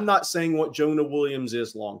I'm not saying what Jonah Williams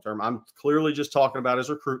is long-term. I'm clearly just talking about his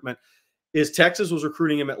recruitment, is Texas was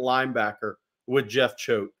recruiting him at linebacker with Jeff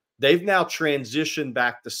Choate. They've now transitioned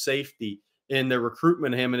back to safety in their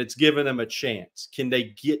recruitment of him, and it's given them a chance. Can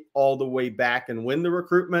they get all the way back and win the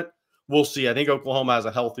recruitment? We'll see. I think Oklahoma has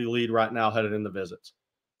a healthy lead right now headed in the visits.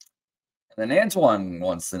 And then Antoine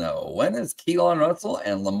wants to know, when is Keelan Russell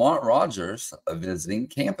and Lamont Rogers visiting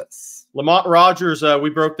campus? Lamont Rogers, we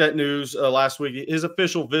broke that news last week. His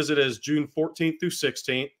official visit is June 14th through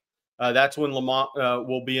 16th. That's when Lamont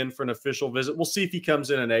will be in for an official visit. We'll see if he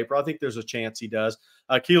comes in April. I think there's a chance he does.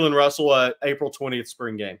 Keelan Russell, April 20th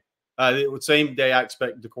spring game. The same day I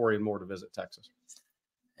expect DeCorian Moore to visit Texas.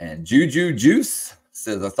 And Juju Juice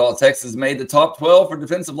says, I thought Texas made the top 12 for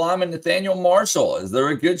defensive lineman Nathaniel Marshall. Is there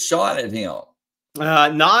a good shot at him?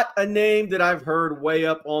 Not a name that I've heard way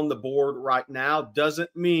up on the board right now. Doesn't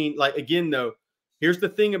mean, again, though, here's the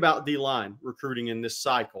thing about D-line recruiting in this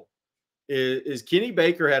cycle is Kenny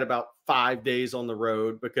Baker had about 5 days on the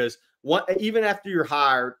road because even after you're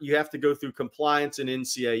hired, you have to go through compliance and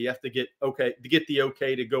NCA. You have to get the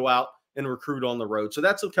okay to go out and recruit on the road. So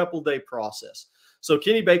that's a couple-day process. So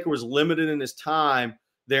Kenny Baker was limited in his time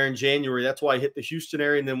there in January. That's why he hit the Houston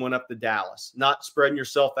area and then went up to Dallas, not spreading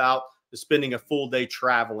yourself out to spending a full day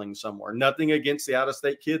traveling somewhere. Nothing against the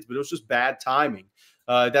out-of-state kids, but it was just bad timing.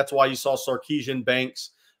 That's why you saw Sarkeesian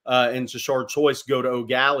Banks and Shashard Choice go to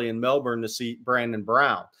O'Galley in Melbourne to see Brandon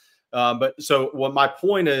Brown. But so what my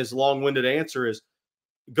point is, long-winded answer is,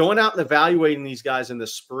 going out and evaluating these guys in the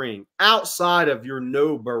spring outside of your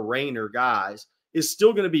no-brainer guys is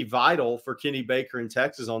still going to be vital for Kenny Baker in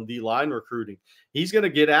Texas on D-line recruiting. He's going to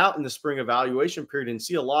get out in the spring evaluation period and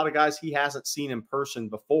see a lot of guys he hasn't seen in person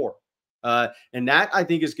before. And that, I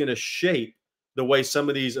think, is going to shape the way some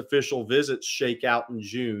of these official visits shake out in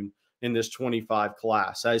June in this 25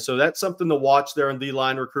 class. So that's something to watch there in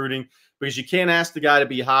D-line recruiting, because you can't ask the guy to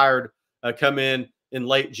be hired, come in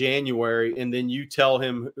late January, and then you tell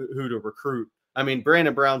him who to recruit. I mean,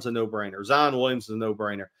 Brandon Brown's a no-brainer. Zion Williams is a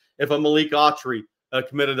no-brainer. If a Malik Autry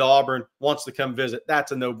committed to Auburn wants to come visit,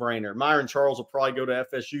 that's a no-brainer. Myron Charles will probably go to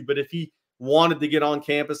FSU, but if he wanted to get on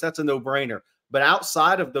campus, that's a no-brainer. But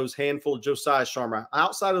outside of those handful of Josiah Sharma,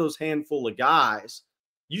 outside of those handful of guys,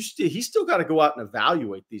 he's still got to go out and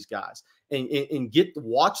evaluate these guys and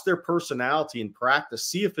watch their personality in practice,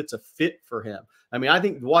 see if it's a fit for him. I mean, I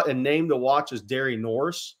think a name to watch is Derry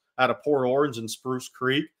Norris out of Port Orange and Spruce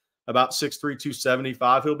Creek. about 6'3",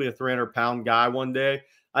 275. He'll be a 300-pound guy one day.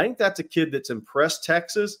 I think that's a kid that's impressed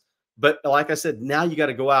Texas. But like I said, now you got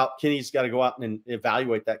to go out. Kenny's got to go out and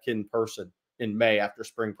evaluate that kid in person in May after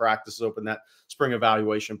spring practices open, that spring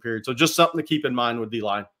evaluation period. So just something to keep in mind with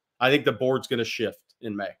D-line. I think the board's going to shift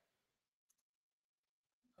in May.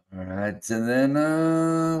 All right. And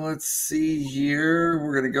then let's see here.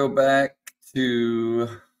 We're going to go back to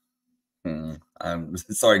I'm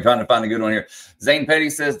sorry, trying to find a good one here. Zane Petty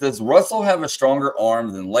says, does Russell have a stronger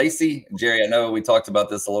arm than Lacey? Jerry, I know we talked about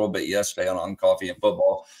this a little bit yesterday on Coffee and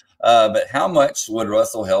Football, but how much would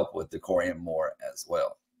Russell help with Decorian Moore as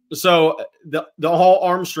well? So the whole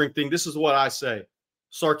arm strength thing, this is what I say.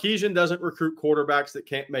 Sarkisian doesn't recruit quarterbacks that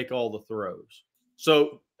can't make all the throws.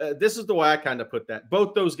 So this is the way I kind of put that.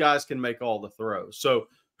 Both those guys can make all the throws. So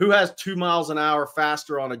who has 2 miles an hour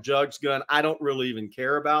faster on a jugs gun, I don't really even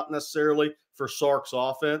care about necessarily for Sark's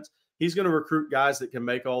offense. He's going to recruit guys that can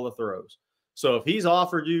make all the throws. So if he's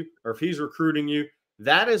offered you or if he's recruiting you,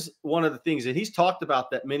 that is one of the things. And he's talked about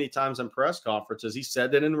that many times in press conferences. He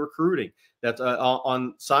said that in recruiting, that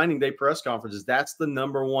on signing day press conferences, that's the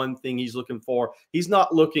number one thing he's looking for. He's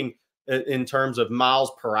not looking in terms of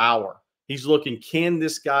miles per hour. He's looking, can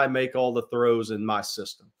this guy make all the throws in my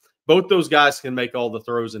system? Both those guys can make all the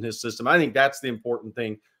throws in his system. I think that's the important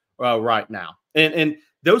thing right now. And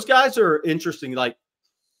those guys are interesting. Like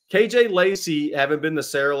KJ Lacey, having been to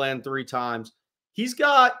Saraland 3 times, he's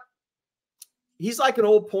like an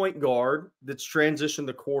old point guard that's transitioned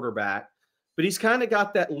to quarterback, but he's kind of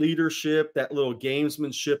got that leadership, that little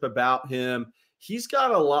gamesmanship about him. He's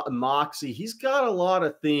got a lot of moxie. He's got a lot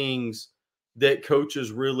of things that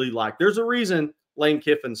coaches really like. There's a reason Lane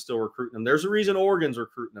Kiffin's still recruiting him. There's a reason Oregon's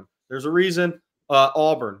recruiting him. There's a reason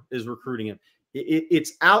Auburn is recruiting him.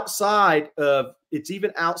 It's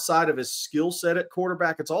even outside of his skill set at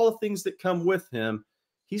quarterback. It's all the things that come with him.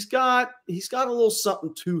 He's got a little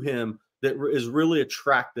something to him that is really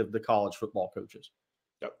attractive to college football coaches.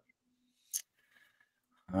 Yep.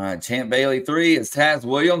 All right. Champ Bailey 3, is Taz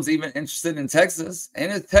Williams even interested in Texas?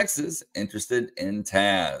 And is Texas interested in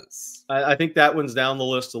Taz? I think that one's down the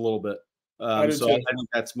list a little bit. I think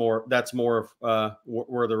that's more of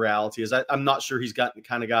where the reality is. I'm not sure he's got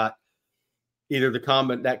either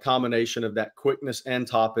that combination of that quickness and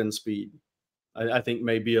top end speed. I think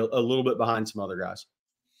maybe a little bit behind some other guys.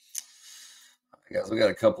 Guys, we got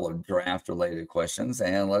a couple of draft related questions,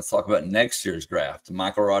 and let's talk about next year's draft.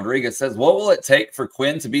 Michael Rodriguez says, what will it take for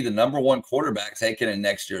Quinn to be the #1 quarterback taken in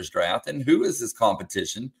next year's draft? And who is his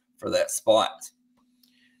competition for that spot?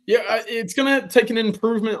 Yeah, it's going to take an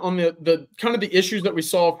improvement on the kind of the issues that we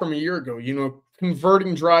saw from a year ago,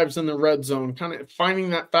 converting drives in the red zone, kind of finding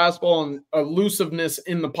that fastball and elusiveness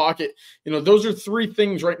in the pocket. Those are 3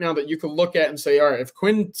 things right now that you can look at and say, all right, if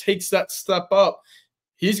Quinn takes that step up,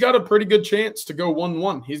 he's got a pretty good chance to go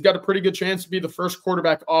 1-1. He's got a pretty good chance to be the first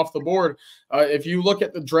quarterback off the board. If you look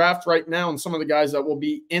at the draft right now and some of the guys that will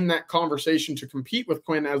be in that conversation to compete with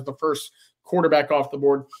Quinn as the first quarterback off the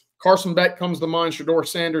board, Carson Beck comes to mind, Shedeur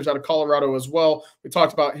Sanders out of Colorado as well. We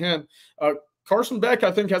talked about him. Carson Beck,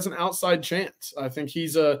 I think, has an outside chance. I think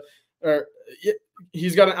he's got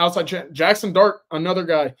an outside chance. Jackson Dart, another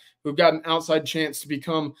guy who got an outside chance to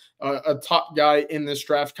become a top guy in this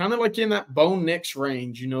draft, kind of like in that Bo Nix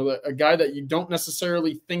range, a guy that you don't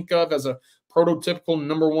necessarily think of as a prototypical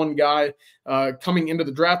 #1 guy coming into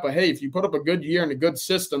the draft. But hey, if you put up a good year and a good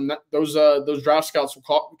system, those draft scouts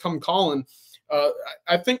will come calling.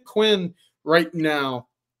 I think Quinn right now,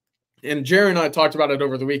 and Jerry and I talked about it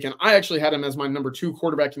over the weekend. I actually had him as my #2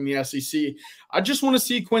 quarterback in the SEC. I just want to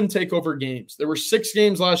see Quinn take over games. There were 6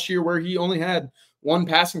 games last year where he only had 1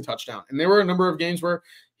 passing touchdown, and there were a number of games where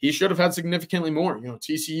he should have had significantly more.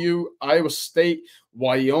 TCU, Iowa State,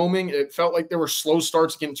 Wyoming. It felt like there were slow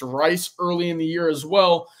starts against Rice early in the year as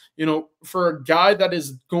well. For a guy that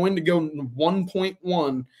is going to go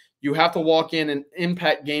 1.1, you have to walk in and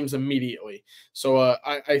impact games immediately. So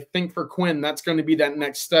I think for Quinn, that's going to be that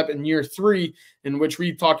next step in year 3, in which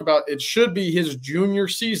we talked about it should be his junior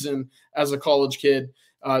season as a college kid.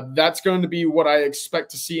 That's going to be what I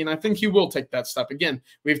expect to see, and I think he will take that step. Again,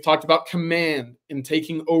 we've talked about command and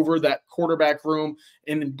taking over that quarterback room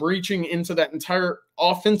and breaching into that entire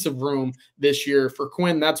offensive room this year. For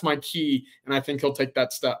Quinn, that's my key, and I think he'll take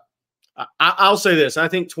that step. I'll say this. I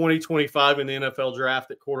think 2025 in the NFL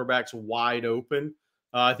draft at quarterback's wide open.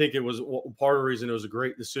 I think it was part of the reason it was a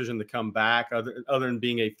great decision to come back, other than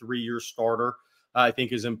being a 3-year starter, I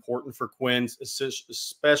think is important for Quinn,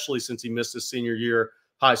 especially since he missed his senior year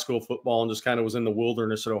high school football and just kind of was in the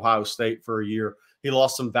wilderness at Ohio State for a year. He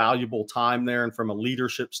lost some valuable time there, and from a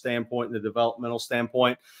leadership standpoint and a developmental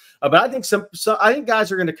standpoint. But I think I think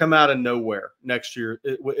guys are going to come out of nowhere next year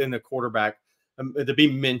in the quarterback to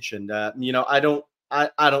be mentioned. You know, I don't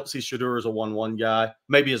see Shedeur as a 1-1 guy.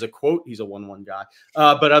 Maybe as a quote, he's a 1-1 guy.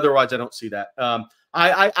 But otherwise, I don't see that.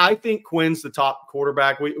 I think Quinn's the top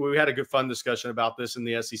quarterback. We had a good fun discussion about this in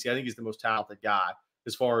the SEC. I think he's the most talented guy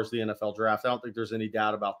as far as the NFL draft. I don't think there's any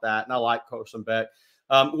doubt about that. And I like Carson Beck.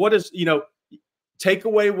 Take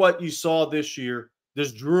away what you saw this year.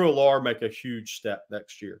 Does Drew Allar make a huge step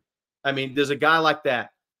next year? I mean, does a guy like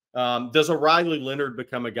that, does a Riley Leonard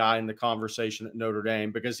become a guy in the conversation at Notre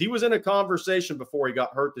Dame? Because he was in a conversation before he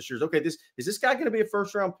got hurt this year. Okay, is this guy going to be a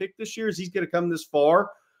first-round pick this year? Is he going to come this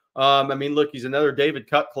far? I mean, look, he's another David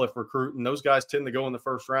Cutcliffe recruit, and those guys tend to go in the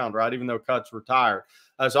first round, right, even though Cut's retired.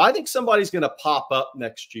 So I think somebody's going to pop up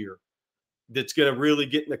next year that's going to really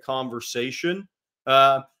get in the conversation.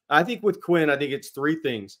 I think with Quinn, I think it's three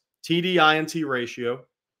things: TD-INT ratio,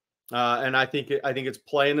 and I think it's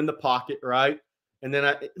playing in the pocket, right? And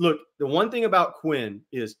then look, the one thing about Quinn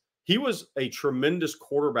is he was a tremendous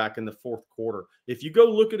quarterback in the fourth quarter. If you go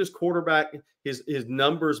look at his quarterback, his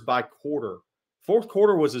numbers by quarter, fourth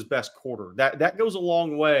quarter was his best quarter. That goes a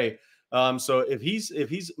long way. So if he's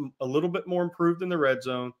a little bit more improved in the red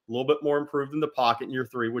zone, a little bit more improved in the pocket in year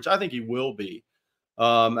 3, which I think he will be,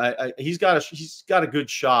 he's got a good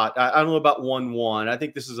shot. I don't know about 1-1. I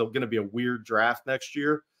think this is going to be a weird draft next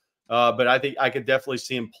year, but I think I could definitely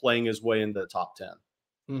see him playing his way into the top 10.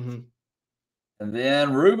 Mm-hmm. And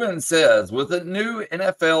then Ruben says, with the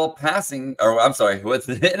NFL passing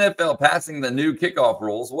the new kickoff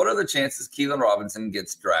rules, what are the chances Keelan Robinson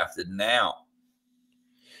gets drafted now?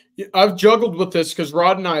 I've juggled with this because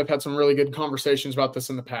Rod and I have had some really good conversations about this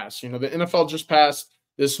in the past. You know, the NFL just passed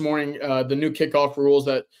this morning the new kickoff rules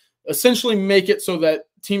that essentially make it so that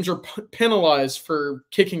teams are penalized for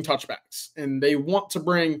kicking touchbacks, and they want to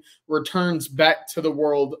bring returns back to the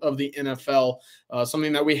world of the NFL,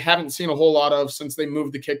 something that we haven't seen a whole lot of since they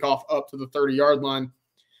moved the kickoff up to the 30-yard line.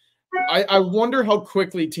 I wonder how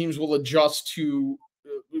quickly teams will adjust to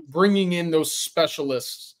bringing in those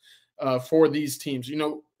specialists for these teams. You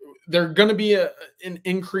know, there's going to be an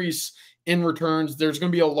increase in returns. There's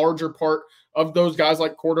going to be a larger part of those guys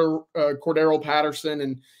like Cordero Patterson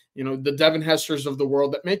and, you know, the Devin Hesters of the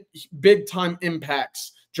world that make big time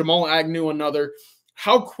impacts. Jamal Agnew, another.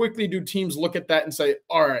 How quickly do teams look at that and say,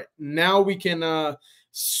 all right, now we can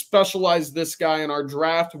specialize this guy in our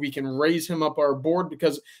draft. We can raise him up our board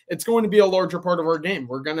because it's going to be a larger part of our game.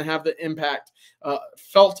 We're going to have the impact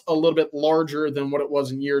felt a little bit larger than what it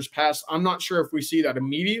was in years past. I'm not sure if we see that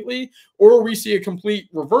immediately or we see a complete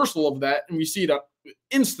reversal of that and we see that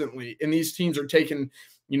instantly. And these teams are taking,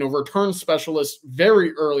 you know, return specialists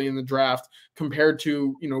very early in the draft compared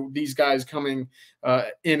to, you know, these guys coming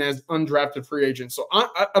in as undrafted free agents. So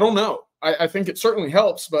I don't know. I think it certainly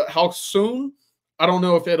helps, but how soon? I don't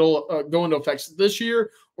know if it'll go into effect this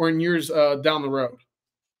year or in years down the road.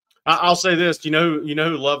 I'll say this. You know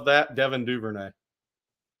who loved that? Devin Duvernay.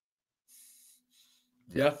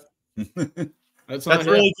 Yeah. That's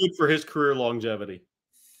really good for his career longevity.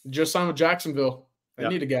 Just signed with Jacksonville. They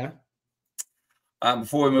need a guy.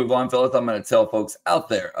 Before we move on, fellas, I'm going to tell folks out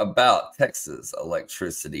there about Texas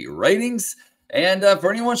electricity ratings. And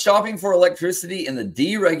for anyone shopping for electricity in the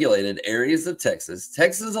deregulated areas of Texas,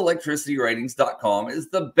 TexasElectricityRatings.com is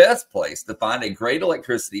the best place to find a great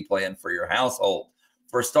electricity plan for your household.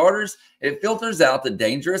 For starters, it filters out the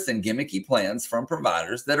dangerous and gimmicky plans from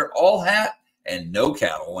providers that are all hat and no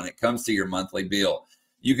cattle when it comes to your monthly bill.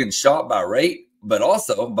 You can shop by rate, but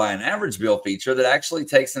also by an average bill feature that actually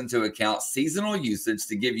takes into account seasonal usage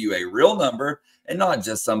to give you a real number and not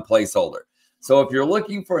just some placeholder. So if you're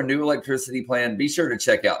looking for a new electricity plan, be sure to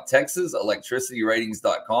check out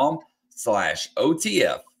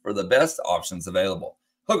TexasElectricityRatings.com/OTF for the best options available.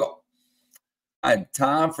 Hook on. I had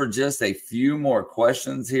time for just a few more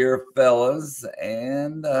questions here, fellas.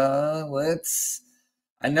 And I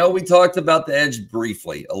know we talked about the edge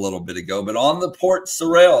briefly a little bit ago, but on the port,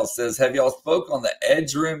 Sorrell says, have y'all spoke on the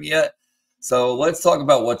edge room yet? So let's talk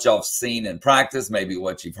about what y'all have seen in practice, maybe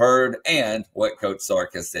what you've heard, and what Coach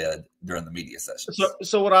Sark has said during the media sessions.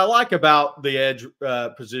 So what I like about the edge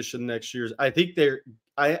position next year is I think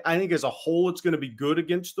as a whole it's going to be good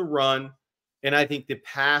against the run, and I think the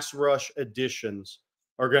pass rush additions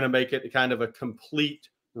are going to make it kind of a complete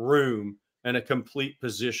room and a complete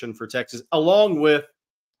position for Texas, along with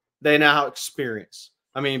they now have experience.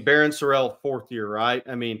 I mean, Barron Sorrell, 4th year, right?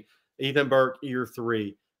 I mean, Ethan Burke, year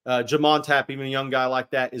 3. Jamon Tapp, even a young guy like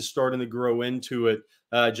that, is starting to grow into it.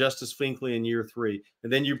 Justice Finkley in year 3.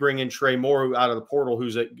 And then you bring in Trey Moore out of the portal,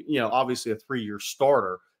 who's obviously a 3-year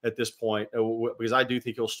starter at this point, because I do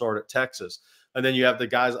think he'll start at Texas. And then you have the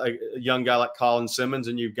guys like a young guy like Colin Simmons,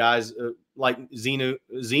 and you've guys like Zena,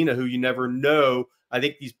 who you never know. I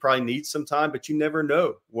think he's probably needs some time, but you never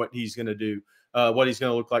know what he's going to do, what he's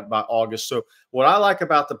going to look like by August. So what I like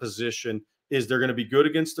about the position is they're going to be good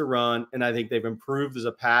against the run, and I think they've improved as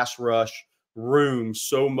a pass rush room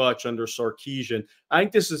so much under Sarkisian. I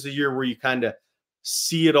think this is a year where you kind of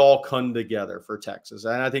see it all come together for Texas.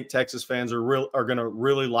 And I think Texas fans are going to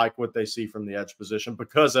really like what they see from the edge position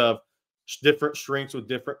because of different strengths with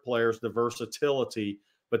different players, the versatility,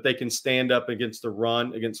 but they can stand up against the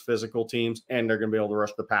run, against physical teams, and they're going to be able to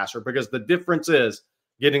rush the passer because the difference is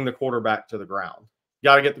getting the quarterback to the ground.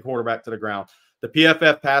 Got to get the quarterback to the ground. The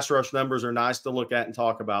PFF pass rush numbers are nice to look at and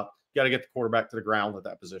talk about. Got to get the quarterback to the ground at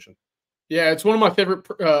that position. Yeah, it's one of my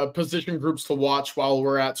favorite position groups to watch while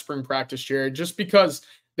we're at spring practice, Jared, just because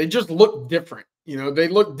they just look different. You know, they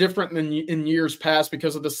look different than in years past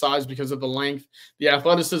because of the size, because of the length, the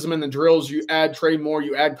athleticism and the drills. You add Trey Moore,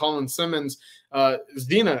 you add Colin Simmons,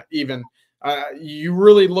 Zena even. You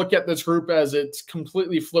really look at this group as it's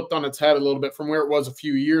completely flipped on its head a little bit from where it was a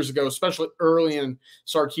few years ago, especially early in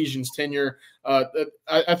Sarkisian's tenure.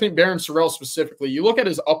 I think Barron Sorrell specifically, you look at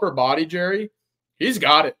his upper body, Jerry, he's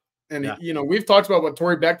got it. And, yeah. You know, we've talked about what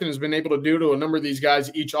Torrey Becton has been able to do to a number of these guys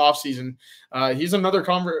each offseason. He's another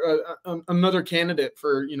candidate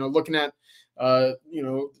for, you know, looking at, you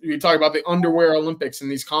know, you talk about the underwear Olympics and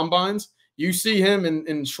these combines. You see him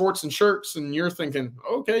in shorts and shirts, and you're thinking,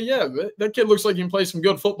 okay, yeah, that kid looks like he can play some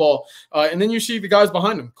good football. And then you see the guys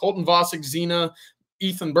behind him, Colton Vasek, Zena,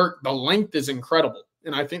 Ethan Burke. The length is incredible.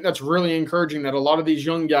 And I think that's really encouraging that a lot of these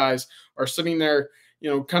young guys are sitting there, you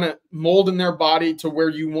know, kind of molding their body to where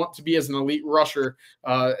you want to be as an elite rusher.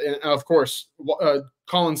 And of course,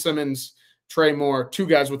 Colin Simmons, Trey Moore, two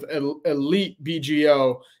guys with elite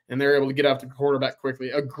BGO, and they're able to get after the quarterback quickly.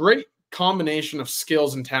 A great combination of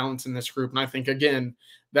skills and talents in this group. And I think, again,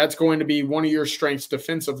 that's going to be one of your strengths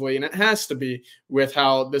defensively. And it has to be with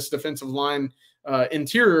how this defensive line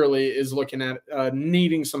interiorly is looking at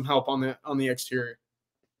needing some help on the exterior.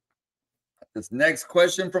 This next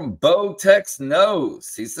question from Bo Tex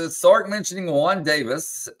Knows. He says, Sark mentioning Juan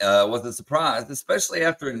Davis was a surprise, especially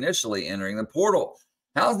after initially entering the portal.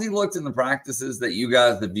 How's he looked in the practices that you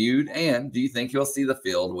guys have viewed? And do you think he'll see the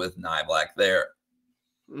field with Niblack there?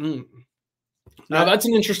 Now, that's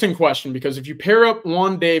an interesting question because if you pair up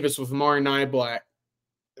Juan Davis with Amari Niblack,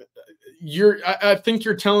 I think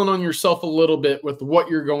you're telling on yourself a little bit with what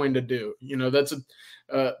you're going to do. You know, that's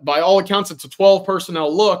by all accounts, it's a 12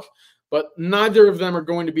 personnel look, but neither of them are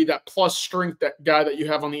going to be that plus strength, that guy that you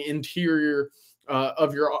have on the interior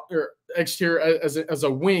of your exterior as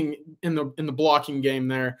a wing in the blocking game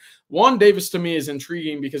there. Juan Davis to me is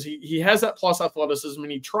intriguing because he has that plus athleticism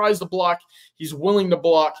and he tries to block. He's willing to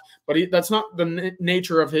block, but that's not the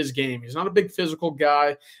nature of his game. He's not a big physical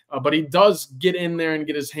guy, but he does get in there and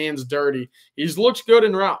get his hands dirty. He's looked good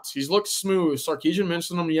in routes. He's looked smooth. Sarkisian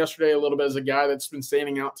mentioned him yesterday a little bit as a guy that's been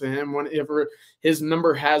standing out to him whenever his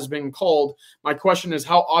number has been called. My question is,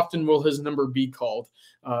 how often will his number be called?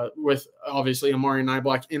 With obviously Amari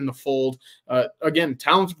Niblack in the fold. Again,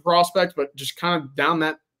 talented prospect, but just kind of down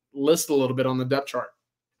that list a little bit on the depth chart.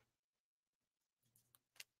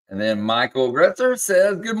 And then Michael Gretzer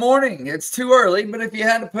says, good morning. It's too early, but if you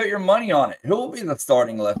had to put your money on it, who will be the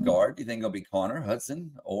starting left guard? Do you think it'll be Connor,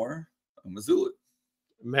 Hudson, or Missoula?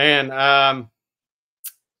 Man,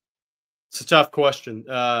 it's a tough question.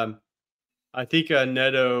 I think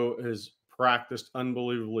Neto has practiced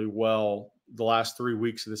unbelievably well the last 3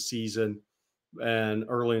 weeks of the season and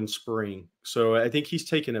early in spring. So I think he's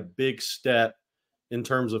taken a big step in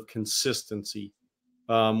terms of consistency.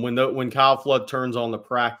 When Kyle Flood turns on the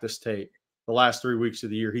practice tape the last 3 weeks of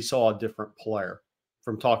the year, he saw a different player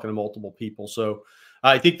from talking to multiple people. So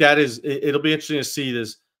I think it'll be interesting to see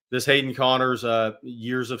this Hayden Connors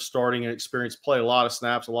years of starting and experience, play a lot of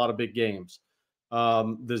snaps, a lot of big games.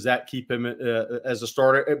 Does that keep him as a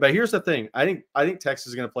starter? But here's the thing. I think Texas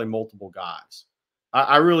is going to play multiple guys.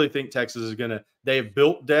 I really think Texas is going to – they've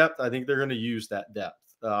built depth. I think they're going to use that depth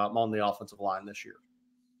on the offensive line this year.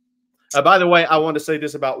 By the way, I want to say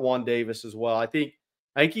this about Juan Davis as well. I think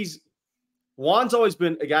Juan's always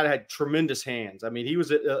been a guy that had tremendous hands. I mean, he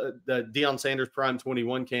was at the Deion Sanders Prime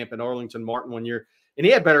 21 camp in Arlington Martin one year, and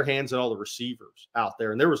he had better hands than all the receivers out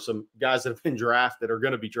there. And there were some guys that have been drafted or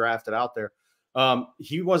going to be drafted out there.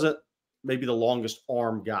 He wasn't maybe the longest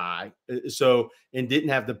arm guy, and didn't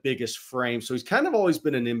have the biggest frame. So he's kind of always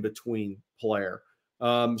been an in-between player.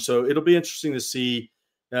 So it'll be interesting to see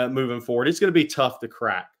moving forward. It's going to be tough to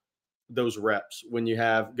crack those reps when you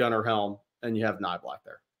have Gunnar Helm and you have Niblack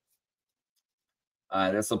there.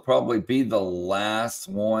 This will probably be the last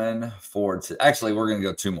one for actually, we're going to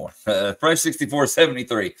go two more. Fresh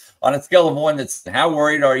 6473. On a scale of 1 that's how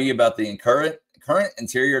worried are you about the current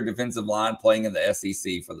interior defensive line playing in the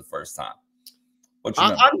SEC for the first time? What's your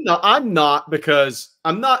number? I'm not, because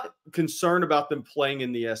I'm not concerned about them playing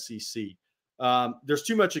in the SEC. There's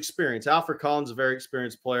too much experience. Alfred Collins is a very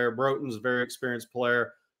experienced player. Broughton's a very experienced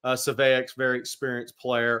player. Savayek's very experienced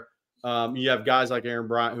player. You have guys like Aaron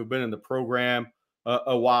Bryant who've been in the program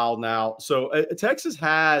a while now. So Texas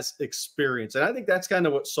has experience. And I think that's kind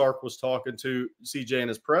of what Sark was talking to CJ in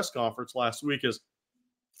his press conference last week, is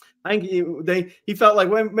I think he felt like,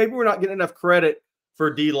 well, maybe we're not getting enough credit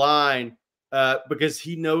for D-line because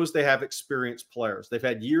he knows they have experienced players. They've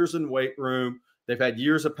had years in weight room. They've had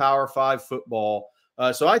years of Power 5 football.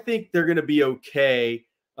 So I think they're going to be okay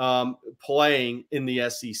playing in the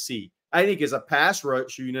SEC. I think as a pass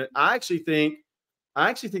rush unit, I actually think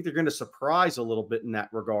they're going to surprise a little bit in that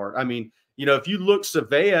regard. I mean, if you look,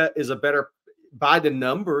 Savea is a better, by the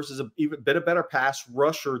numbers, is a better pass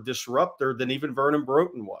rusher disruptor than even Vernon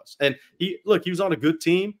Broughton was. And he was on a good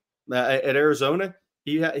team at Arizona.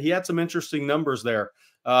 He had some interesting numbers there.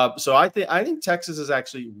 So I think Texas is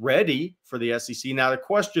actually ready for the SEC. Now the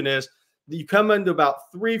question is, you come into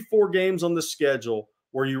about 3-4 games on the schedule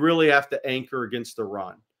where you really have to anchor against the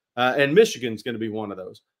run, and Michigan's going to be one of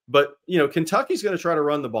those. But Kentucky's going to try to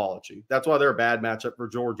run the ball at you. That's why they're a bad matchup for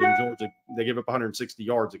Georgia. And Georgia, they give up 160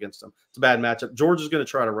 yards against them. It's a bad matchup. Georgia's going to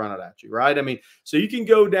try to run it at you, right? I mean, so you can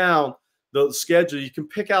go down the schedule. You can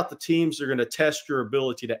pick out the teams that are going to test your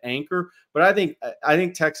ability to anchor. But I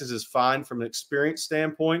think Texas is fine from an experience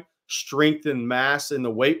standpoint, strength and mass in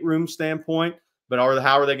the weight room standpoint. But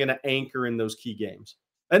how are they going to anchor in those key games?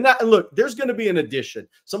 And look, there's going to be an addition.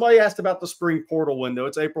 Somebody asked about the spring portal window.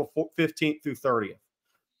 It's April 15th through 30th.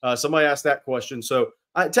 Somebody asked that question. So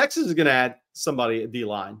Texas is going to add somebody at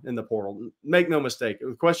D-line in the portal. Make no mistake.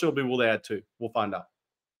 The question will be, will they add two? We'll find out.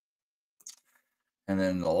 And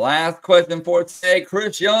then the last question for today,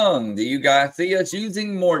 Chris Young. Do you guys see us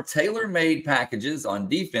using more tailor-made packages on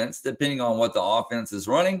defense depending on what the offense is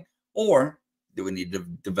running? Or do we need to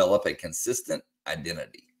develop a consistent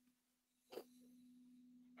identity?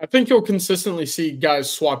 I think you'll consistently see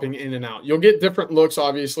guys swapping in and out. You'll get different looks,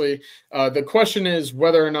 obviously. The question is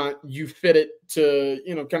whether or not you fit it to,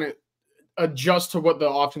 kind of adjust to what the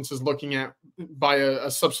offense is looking at by a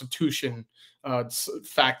substitution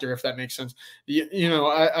factor, if that makes sense.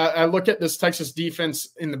 I look at this Texas defense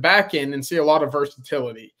in the back end and see a lot of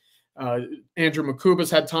versatility. Andrew Makuba's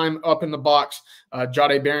had time up in the box.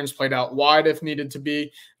 Jahdae Barron's played out wide if needed to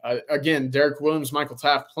be. Again, Derek Williams, Michael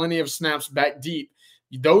Taft, plenty of snaps back deep.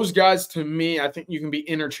 Those guys, to me, I think you can be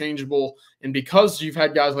interchangeable. And because you've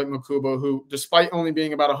had guys like Makuba, who, despite only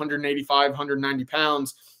being about 185, 190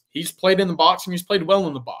 pounds, he's played in the box and he's played well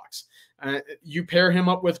in the box. You pair him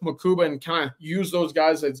up with Makuba and kind of use those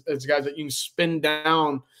guys as guys that you can spin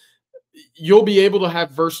down. You'll be able to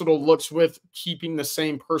have versatile looks with keeping the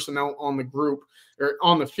same personnel on the group or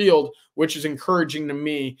on the field, which is encouraging to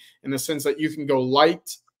me in the sense that you can go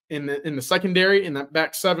light in the secondary, in that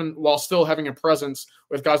back seven, while still having a presence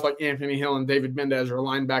with guys like Anthony Hill and David Mendez or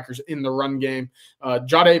linebackers in the run game.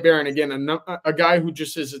 Jahdae Barron, again, a guy who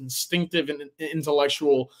just is instinctive and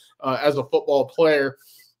intellectual as a football player.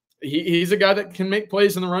 He's a guy that can make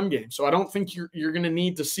plays in the run game. So I don't think you're going to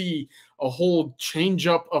need to see a whole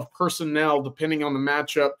change-up of personnel depending on the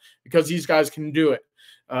matchup, because these guys can do it.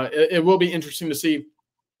 It will be interesting to see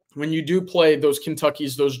when you do play those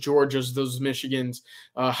Kentuckys, those Georgias, those Michigans,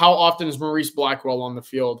 how often is Maurice Blackwell on the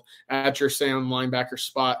field at your sound linebacker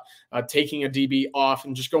spot, taking a DB off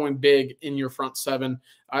and just going big in your front seven?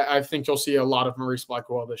 I think you'll see a lot of Maurice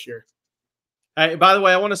Blackwell this year. Hey, by the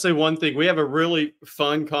way, I want to say one thing. We have a really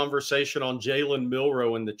fun conversation on Jalen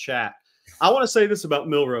Milroe in the chat. I want to say this about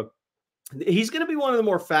Milroe. He's going to be one of the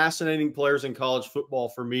more fascinating players in college football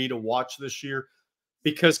for me to watch this year,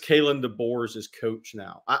 because Kalen DeBoer is his coach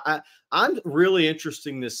now. I'm really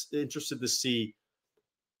interested to see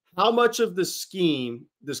how much of the scheme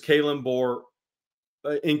does Kalen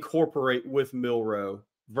DeBoer incorporate with Milroe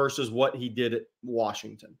versus what he did at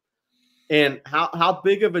Washington, and how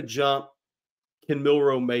big of a jump can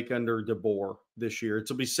Milroe make under DeBoer this year?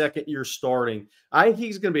 It'll be second year starting. I think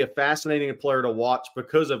he's going to be a fascinating player to watch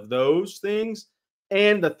because of those things.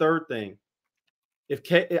 And the third thing,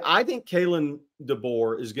 I think Kalen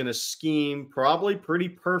DeBoer is going to scheme probably pretty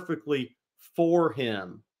perfectly for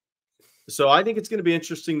him. So I think it's going to be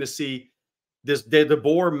interesting to see, does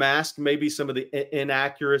DeBoer mask maybe some of the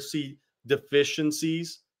inaccuracy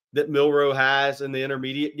deficiencies that Milroe has in the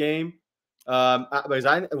intermediate game? Because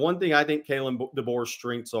one thing I think Kalen DeBoer's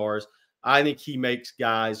strengths are is I think he makes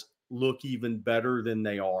guys look even better than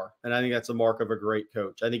they are. And I think that's a mark of a great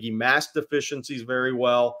coach. I think he masked deficiencies very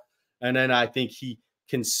well. And then I think he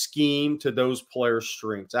can scheme to those players'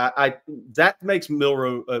 strengths. That makes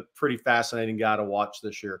Milroe a pretty fascinating guy to watch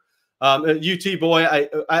this year. UT boy,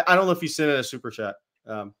 I don't know if he sent in a super chat.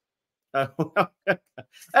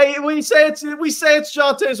 Hey, we say it's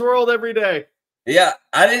Jonte's world every day. Yeah,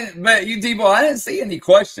 I didn't, but UT boy, I didn't see any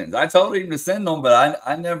questions. I told him to send them, but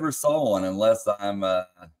I never saw one unless I'm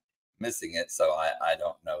missing it. So I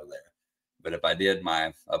don't know there. But if I did,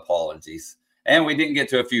 my apologies. And we didn't get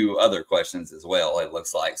to a few other questions as well, it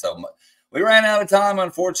looks like. So we ran out of time,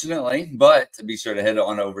 unfortunately, but to be sure to head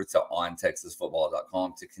on over to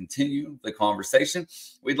ontexasfootball.com to continue the conversation.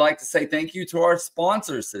 We'd like to say thank you to our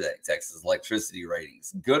sponsors today, Texas Electricity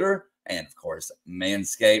Ratings, Gooder, and, of course,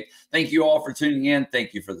 Manscaped. Thank you all for tuning in.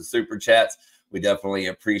 Thank you for the super chats. We definitely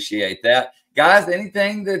appreciate that. Guys,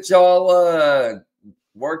 anything that y'all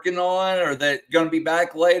working on or that going to be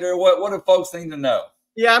back later? What do folks need to know?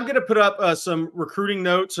 Yeah, I'm going to put up some recruiting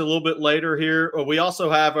notes a little bit later here. We also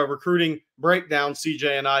have a recruiting breakdown,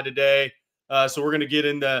 CJ and I, today. So we're going to get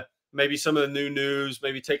into maybe some of the new news,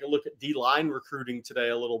 maybe take a look at D-line recruiting today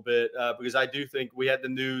a little bit, because I do think we had the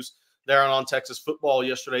news there on Texas football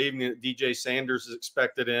yesterday evening that DJ Sanders is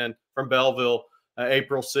expected in from Belleville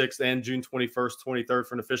April 6th and June 21st, 23rd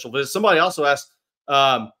for an official visit. Somebody also asked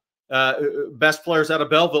best players out of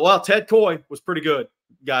Belleville. Well, Ted Coy was pretty good,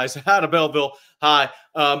 guys, out of Belleville High.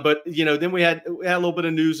 But, then we had a little bit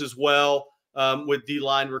of news as well with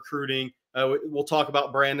D-line recruiting. We'll talk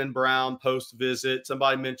about Brandon Brown post-visit.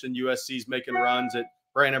 Somebody mentioned USC's making runs at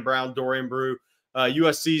Brandon Brown, Dorian Brew.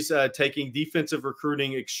 USC's taking defensive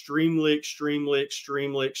recruiting extremely, extremely,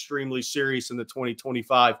 extremely, extremely serious in the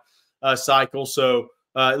 2025 cycle. So,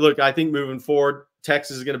 look, I think moving forward,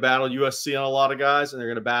 Texas is going to battle USC on a lot of guys, and they're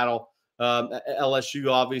going to battle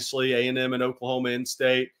LSU, obviously, A&M and Oklahoma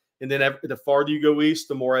in-state. And then the farther you go east,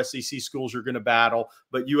 the more SEC schools you're going to battle.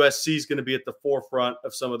 But USC is going to be at the forefront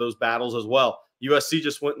of some of those battles as well. USC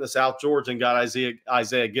just went into South Georgia and got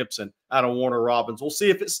Isaiah Gibson out of Warner Robins. We'll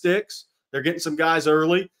see if it sticks. They're getting some guys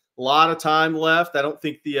early. A lot of time left. I don't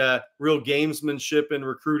think the real gamesmanship in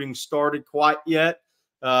recruiting started quite yet.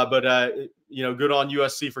 But good on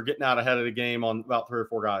USC for getting out ahead of the game on about 3 or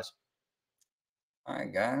 4 guys. All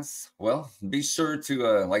right, guys. Well, be sure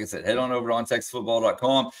to, like I said, head on over to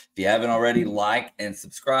ontexasfootball.com. If you haven't already, like and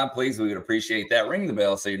subscribe, please. We would appreciate that. Ring the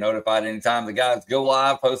bell so you're notified anytime the guys go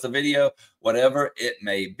live, post a video, whatever it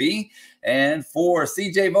may be. And for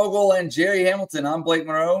CJ Vogel and Jerry Hamilton, I'm Blake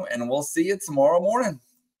Monroe, and we'll see you tomorrow morning.